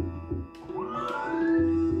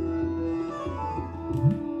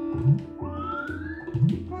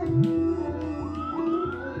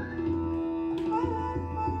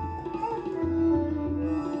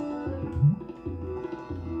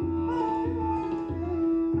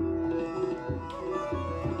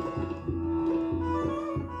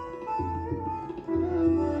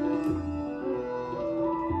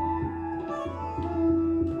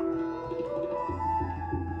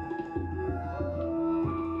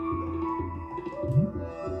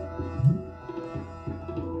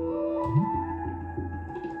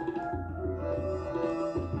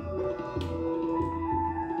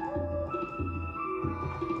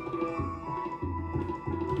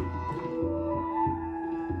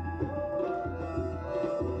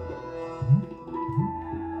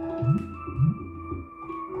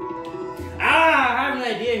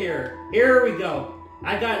 Idea here. Here we go.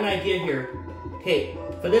 I got an idea here. Okay,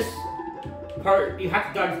 for this part, you have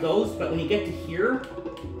to dodge those, but when you get to here,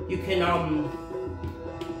 you can,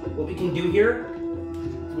 what we can do here,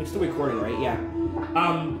 we're still recording, right? Yeah.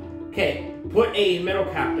 Okay, put a metal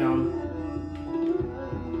cap down.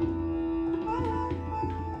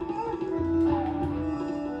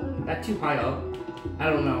 That too high up? I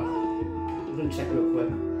don't know. I'm gonna check real quick.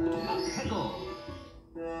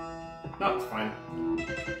 No, it's fine.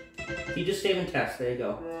 You just save and test. There you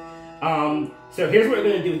go. So here's what we're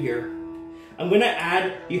gonna do here. I'm gonna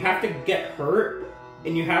add. You have to get hurt,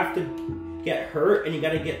 and you have to get hurt, and you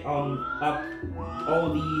gotta get up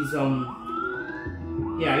all these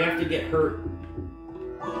Yeah, you have to get hurt.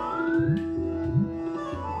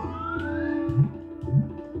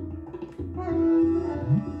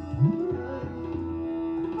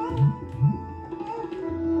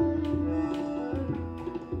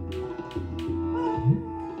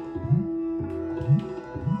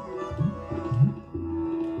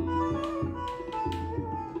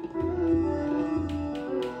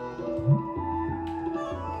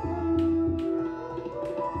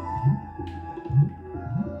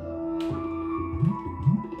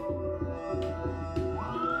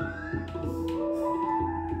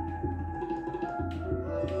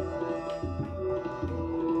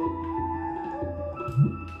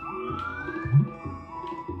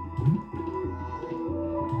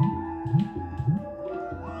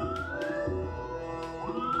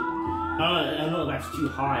 I don't know if that's too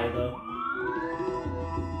high though.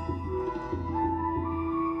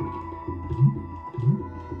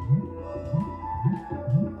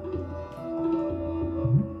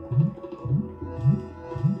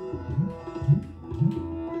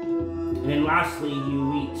 And then lastly,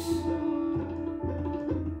 you reach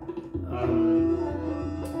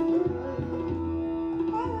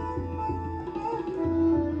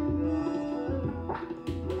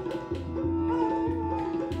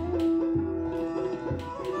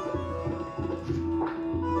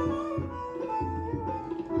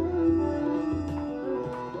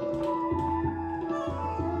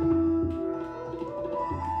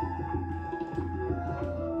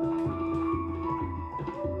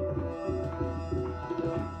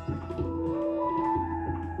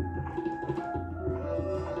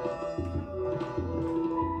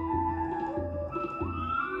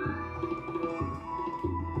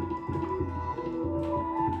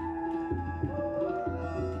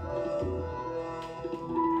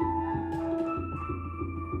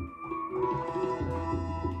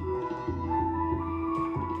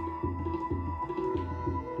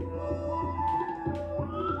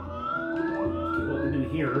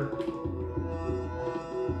here.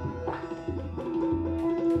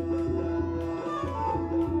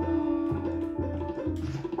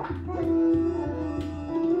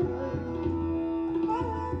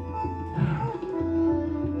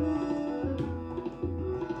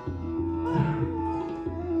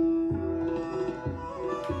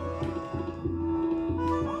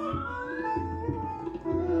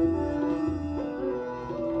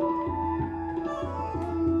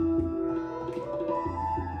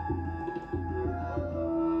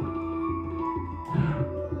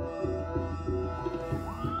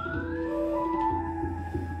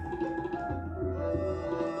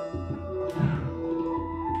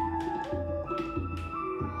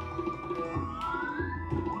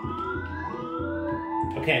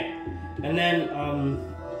 Okay, and then,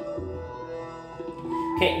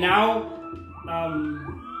 okay, now,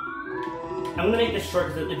 I'm gonna make this short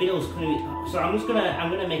because the video is gonna be, so I'm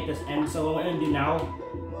gonna make this end. So what I'm gonna do now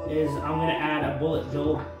is I'm gonna add a bullet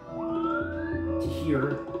bill to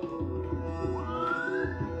here.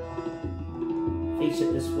 Face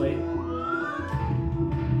it this way.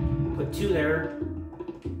 Put 2 there.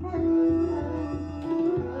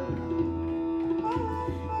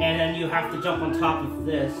 And then you have to jump on top of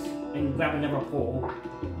this and grab another pole.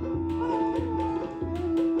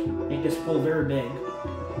 Make this pole very big.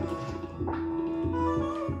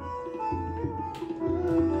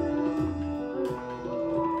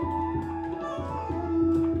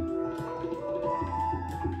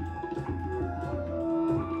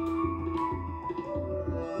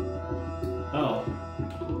 Oh.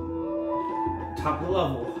 Top of the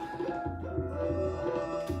level.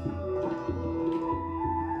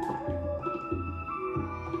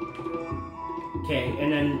 Okay,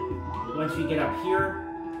 and then once you get up here,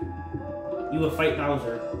 you will fight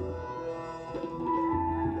Bowser.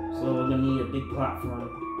 So we're gonna need a big platform.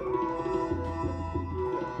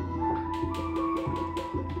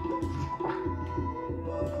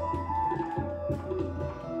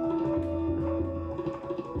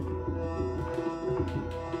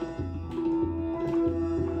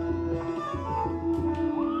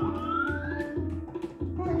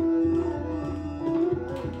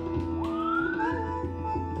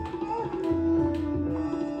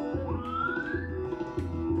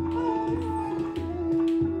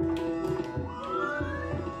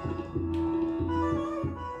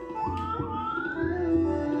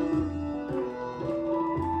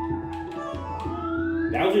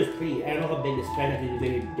 Bowser's pretty. I don't know how big this planet is.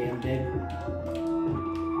 Very damn big.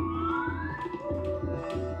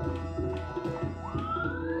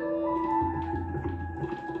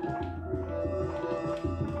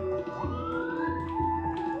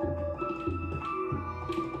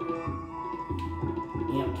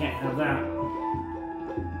 Yep, can't have that.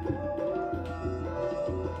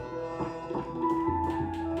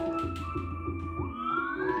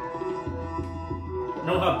 I don't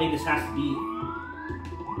know how big this has to be.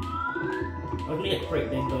 I would make it pretty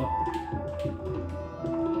big though.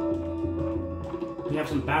 We have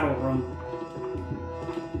some battle room.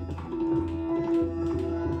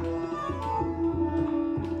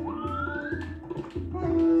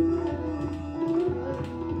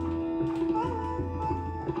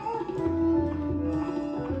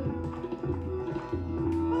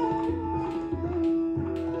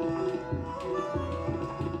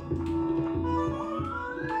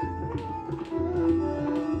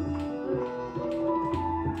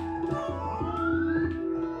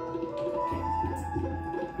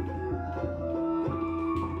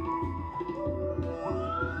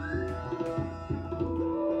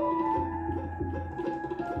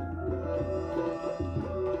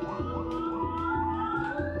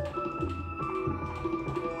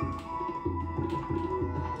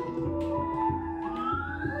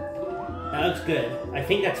 That looks good. I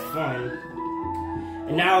think that's fun.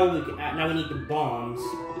 And now we need the bombs.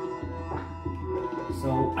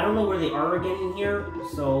 So I don't know where they are again in here.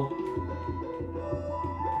 So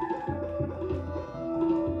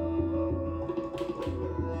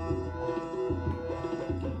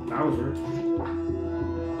Bowser.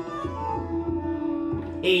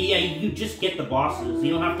 Hey, yeah, you just get the bosses.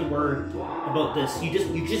 You don't have to worry about this. You just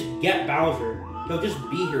get Bowser. He'll just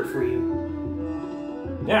be here for you.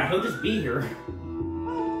 Yeah, he'll just be here.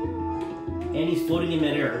 And he's floating in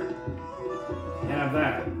midair. And have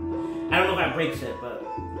that. I don't know if that breaks it, but...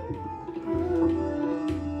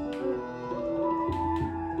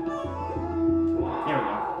 There we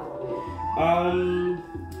go.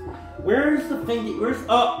 Where's the thing that... Where's...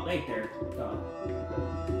 Oh, right there.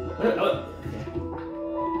 Okay.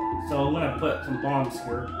 So I'm gonna put some bombs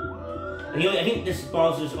here. And I think this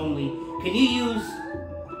Bowser's only... Can you use...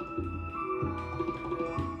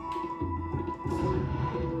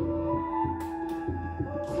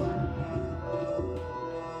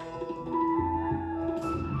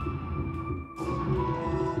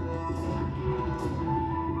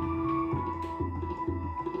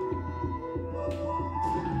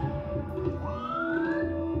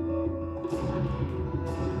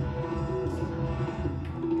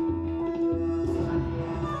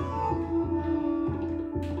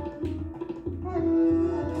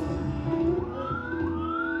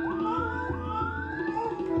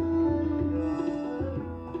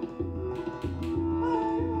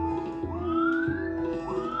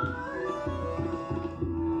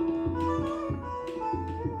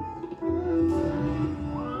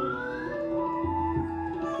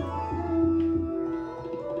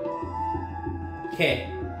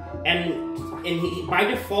 Okay, and by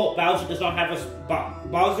default, Bowser does not have a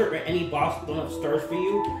Bowser or any boss don't have stars for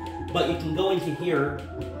you, but you can go into here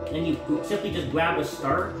and you simply just grab a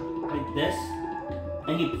star like this,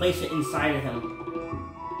 and you place it inside of him.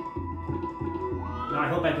 Now I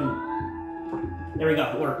hope I can. There we go.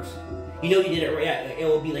 It works. You know you did it right. Yeah, it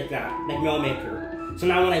will be like that, like Mario Maker. So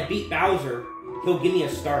now when I beat Bowser, he'll give me a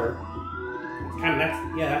star.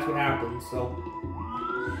 That's what happens. So.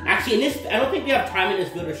 Actually, in this, I don't think we have time in this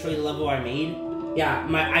video to show you the level I made. Yeah,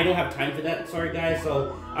 I don't have time for that. Sorry, guys.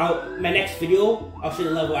 So, my next video, I'll show you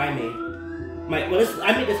the level I made. I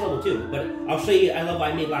made this level too, but I'll show you a level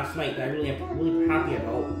I made last night that I really am really happy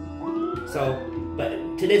about. So, but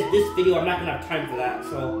to this video, I'm not gonna have time for that.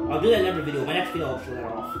 So, I'll do that in another video. My next video, I'll show that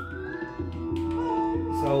off.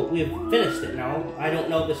 So, we have finished it now. I don't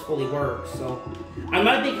know if this fully works. So, I'm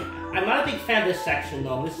not a big fan of this section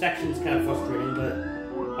though. This section is kind of frustrating, but.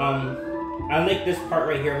 I like this part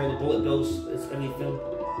right here where the bullet bills everything.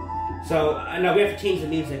 So, now we have to change the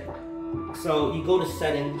music. So, you go to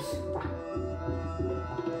settings.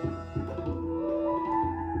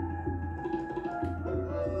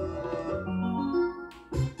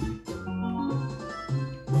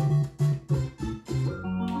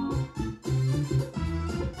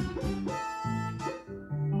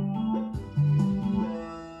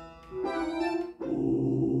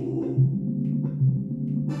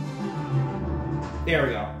 There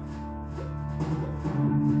we go.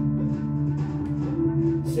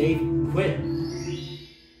 Save, quit.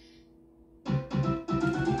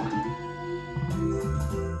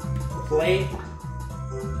 Play.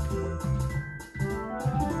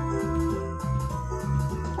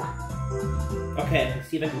 Okay, let's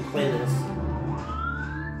see if I can play this.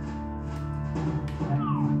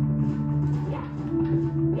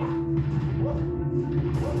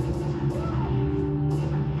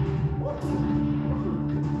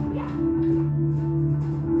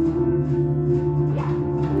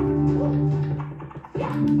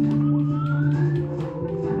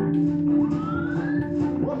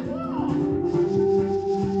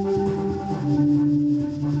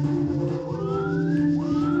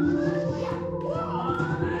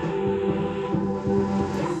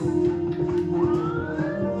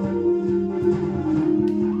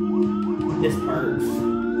 This hurts.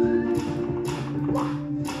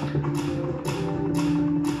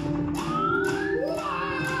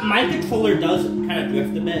 My controller does kind of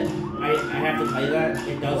drift a bit. I have to tell you that.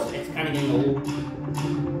 It does. It's kind of getting old.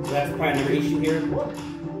 So that's probably another issue here.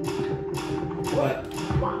 But...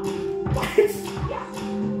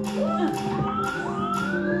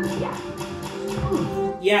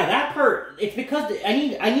 yeah, that part, it's because I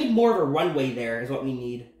need more of a runway there is what we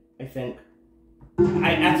need, I think.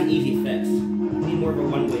 That's an easy fix. We need more of a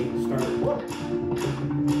one-way start.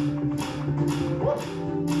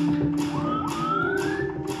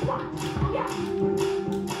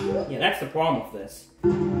 Yeah, that's the problem with this.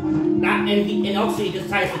 And also he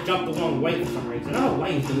decides to jump the wrong way for some reason. I don't know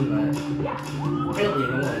why he's doing that. Really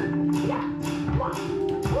annoying.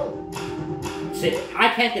 See, I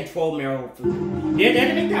can't control Meryl. Did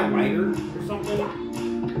they make that wider or something?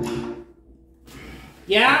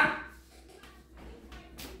 Yeah?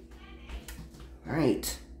 Alright.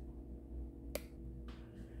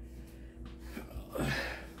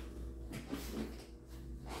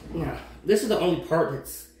 Yeah, this is the only part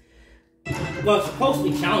that's... well, it's supposed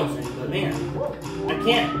to be challenging, but man, I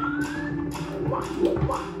can't.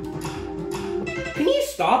 Can you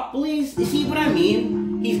stop, please? You see what I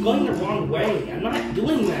mean? He's going the wrong way. I'm not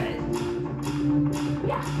doing that.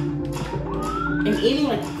 I'm aiming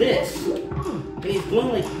like this, and he's going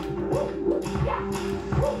like...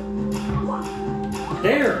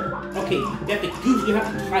 there. Okay, you have to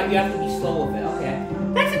be slow with it. Okay,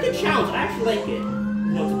 that's a good challenge. I actually like it.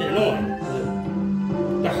 You know, it's a bit annoying, but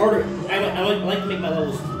the harder I like to make my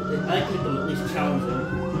levels. I like to make them at least challenging.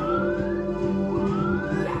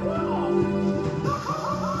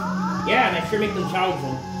 Yeah, and I sure make them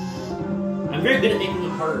challenging. I'm very good at making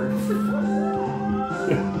them harder.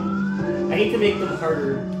 I need to make them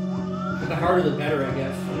harder. But the harder, the better, I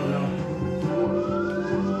guess. I don't know.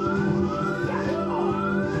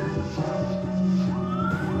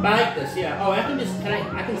 But I like this, yeah. Oh, I can just,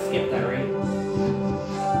 I can skip that, right?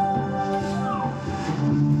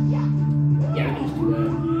 Yeah, I can just do that.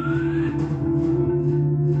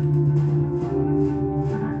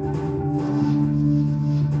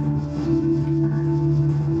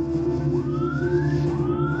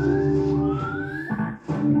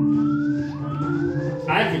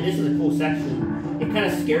 Actually, this is a cool section. It kind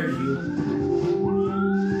of scares you.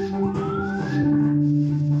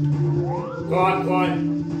 Go on, go on.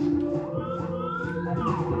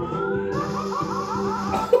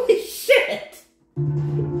 Holy shit!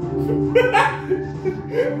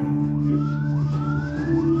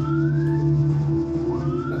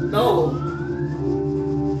 No!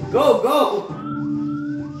 Go, go!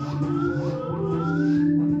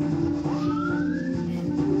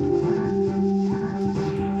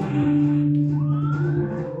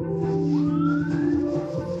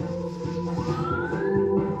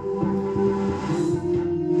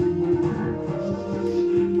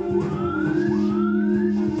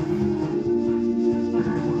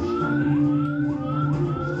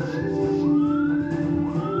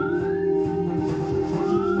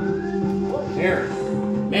 There.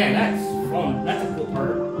 Man, that's fun. That's a cool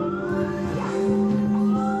part.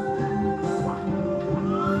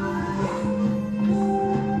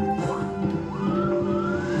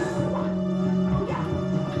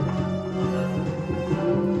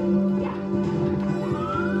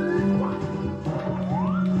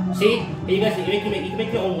 See? You guys, you can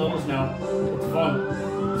make your own levels now. It's fun.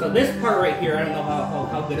 So this part right here, I don't know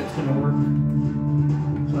how good it's gonna work.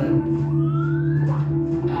 But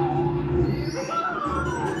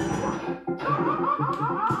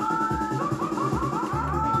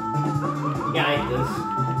yeah, I like this.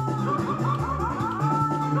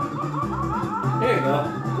 There you go.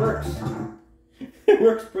 It works. It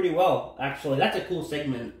works pretty well, actually. That's a cool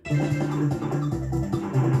segment.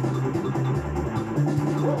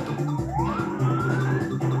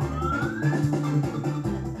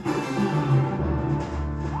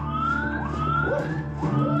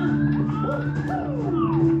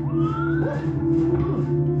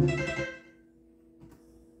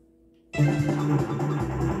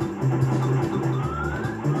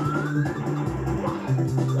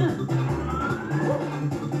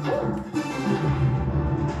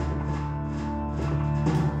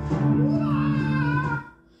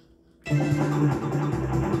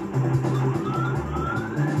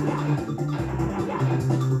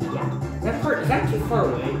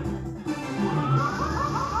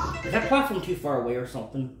 platform too far away or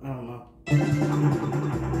something. I don't know.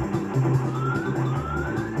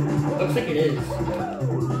 Looks like it is.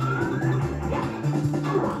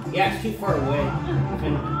 Yeah, it's too far away. I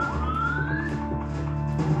can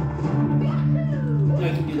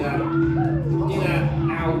do that. Do that.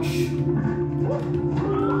 Ouch.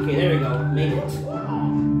 Okay, there we go. Made it.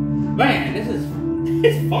 Man, this is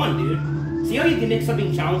it's fun, dude. See how you can make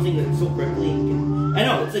something challenging so quickly? I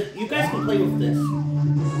know, it's like you guys can play with this.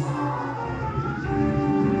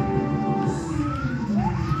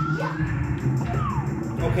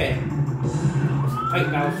 Okay. Fight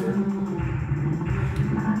Bowser.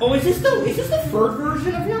 Oh, is this the third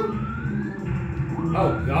version of him?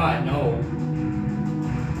 Oh god, no.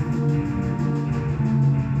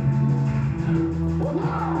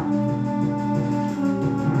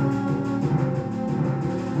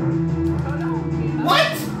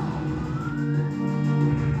 What?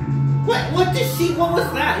 What did she? What was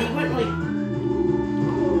that? He went like.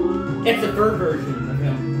 It's the third version of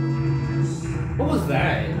him. What was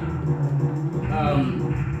that?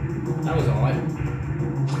 That was odd.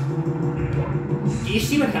 Do you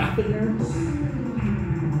see what happened there?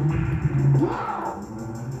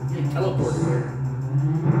 He teleported there.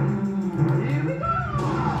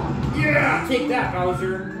 Yeah, take that,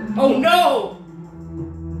 Bowser. Oh no!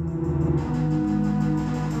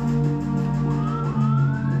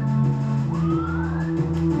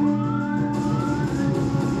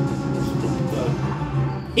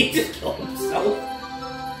 He just killed himself.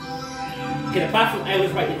 Okay, the platform, I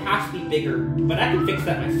was right, it has to be bigger, but I can fix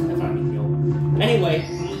that myself, that's not a big deal. Anyway,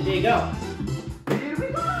 there you go.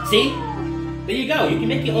 See? There you go, you can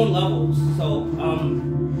make your own levels, so,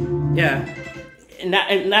 yeah. In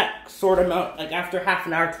that sort of amount, like after half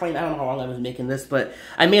an hour, 20, I don't know how long I was making this, but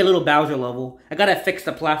I made a little Bowser level. I gotta fix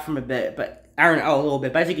the platform a bit, but iron out a little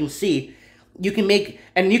bit, but as you can see, you can make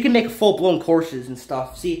full-blown courses and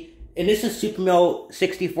stuff, see? And this is Super Mario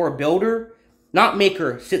 64 Builder, not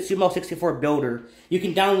Maker. Super Mario 64 Builder. You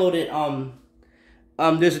can download it.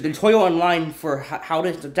 There's a tutorial online for how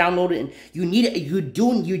to download it, and you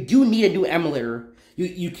do need a new emulator.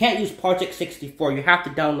 You can't use Project 64. You have to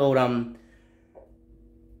download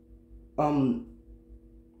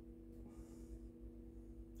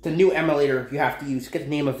the new emulator. You have to use. Get the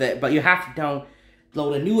name of it, but you have to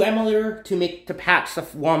download a new emulator to patch the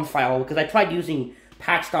WOM file, because I tried using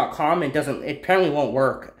patch.com and it apparently won't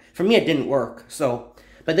work. For me, it didn't work. So,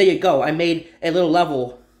 but there you go. I made a little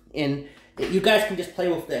level, and you guys can just play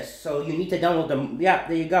with this. So you need to download them. Yeah,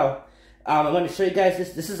 there you go. I'm going to show you guys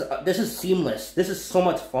this. This is seamless. This is so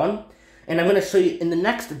much fun, and I'm going to show you in the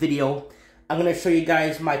next video. I'm going to show you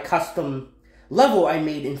guys my custom level I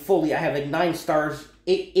made in fully. I have like 9 stars,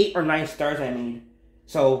 8 or 9 stars I made.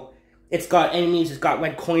 So it's got enemies, it's got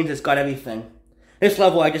red coins, it's got everything. This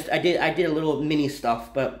level, I did a little mini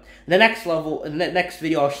stuff, but the next level, in the next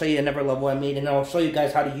video, I'll show you another level I made, and I'll show you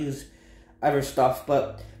guys how to use other stuff.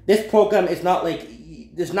 But this program is not like,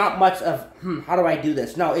 there's not much of, how do I do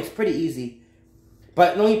this? No, it's pretty easy.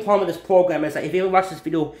 But the only problem with this program is that if you ever watch this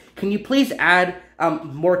video, can you please add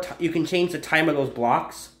you can change the time of those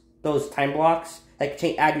blocks, those time blocks, like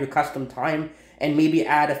add your custom time, and maybe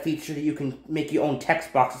add a feature that you can make your own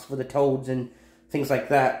text boxes for the toads and things like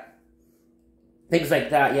that. Things like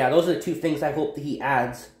that, yeah, those are the 2 things I hope that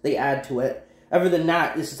they add to it. Other than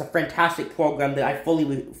that, this is a fantastic program that I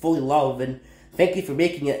fully love, and thank you for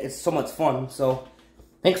making it. It's so much fun. So,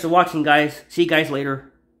 thanks for watching, guys. See you guys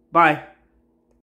later. Bye.